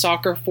out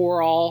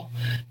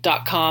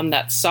soccer4all.com.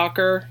 That's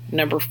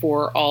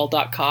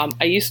soccer4all.com.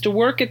 I used to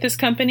work at this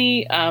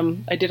company.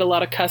 I did a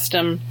lot of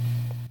custom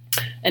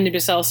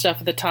NWSL stuff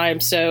at the time,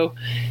 so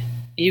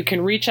you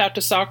can reach out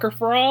to Soccer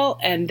for All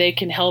and they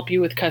can help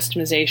you with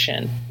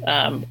customization,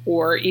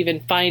 or even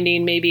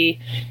finding,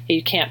 maybe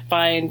you can't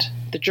find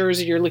the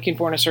jersey you're looking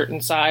for in a certain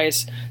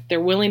size.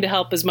 They're willing to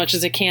help as much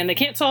as they can. They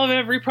can't solve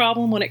every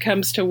problem when it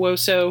comes to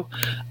WOSO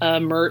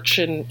merch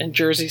and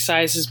jersey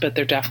sizes, but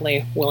they're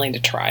definitely willing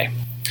to try.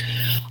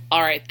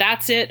 All right,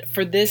 that's it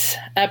for this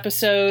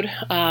episode.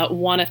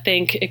 Want to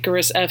thank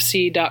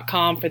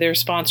IcarusFC.com for their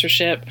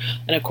sponsorship,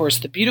 and of course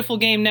the Beautiful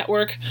Game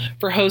Network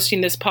for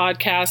hosting this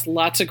podcast.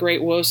 Lots of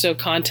great WOSO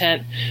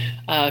content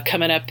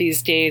coming up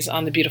these days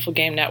on the Beautiful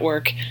Game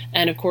Network.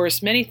 And of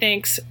course, many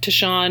thanks to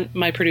Sean,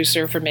 my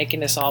producer, for making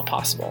this all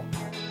possible.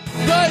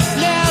 But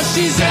now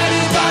she's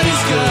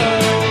anybody's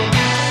girl.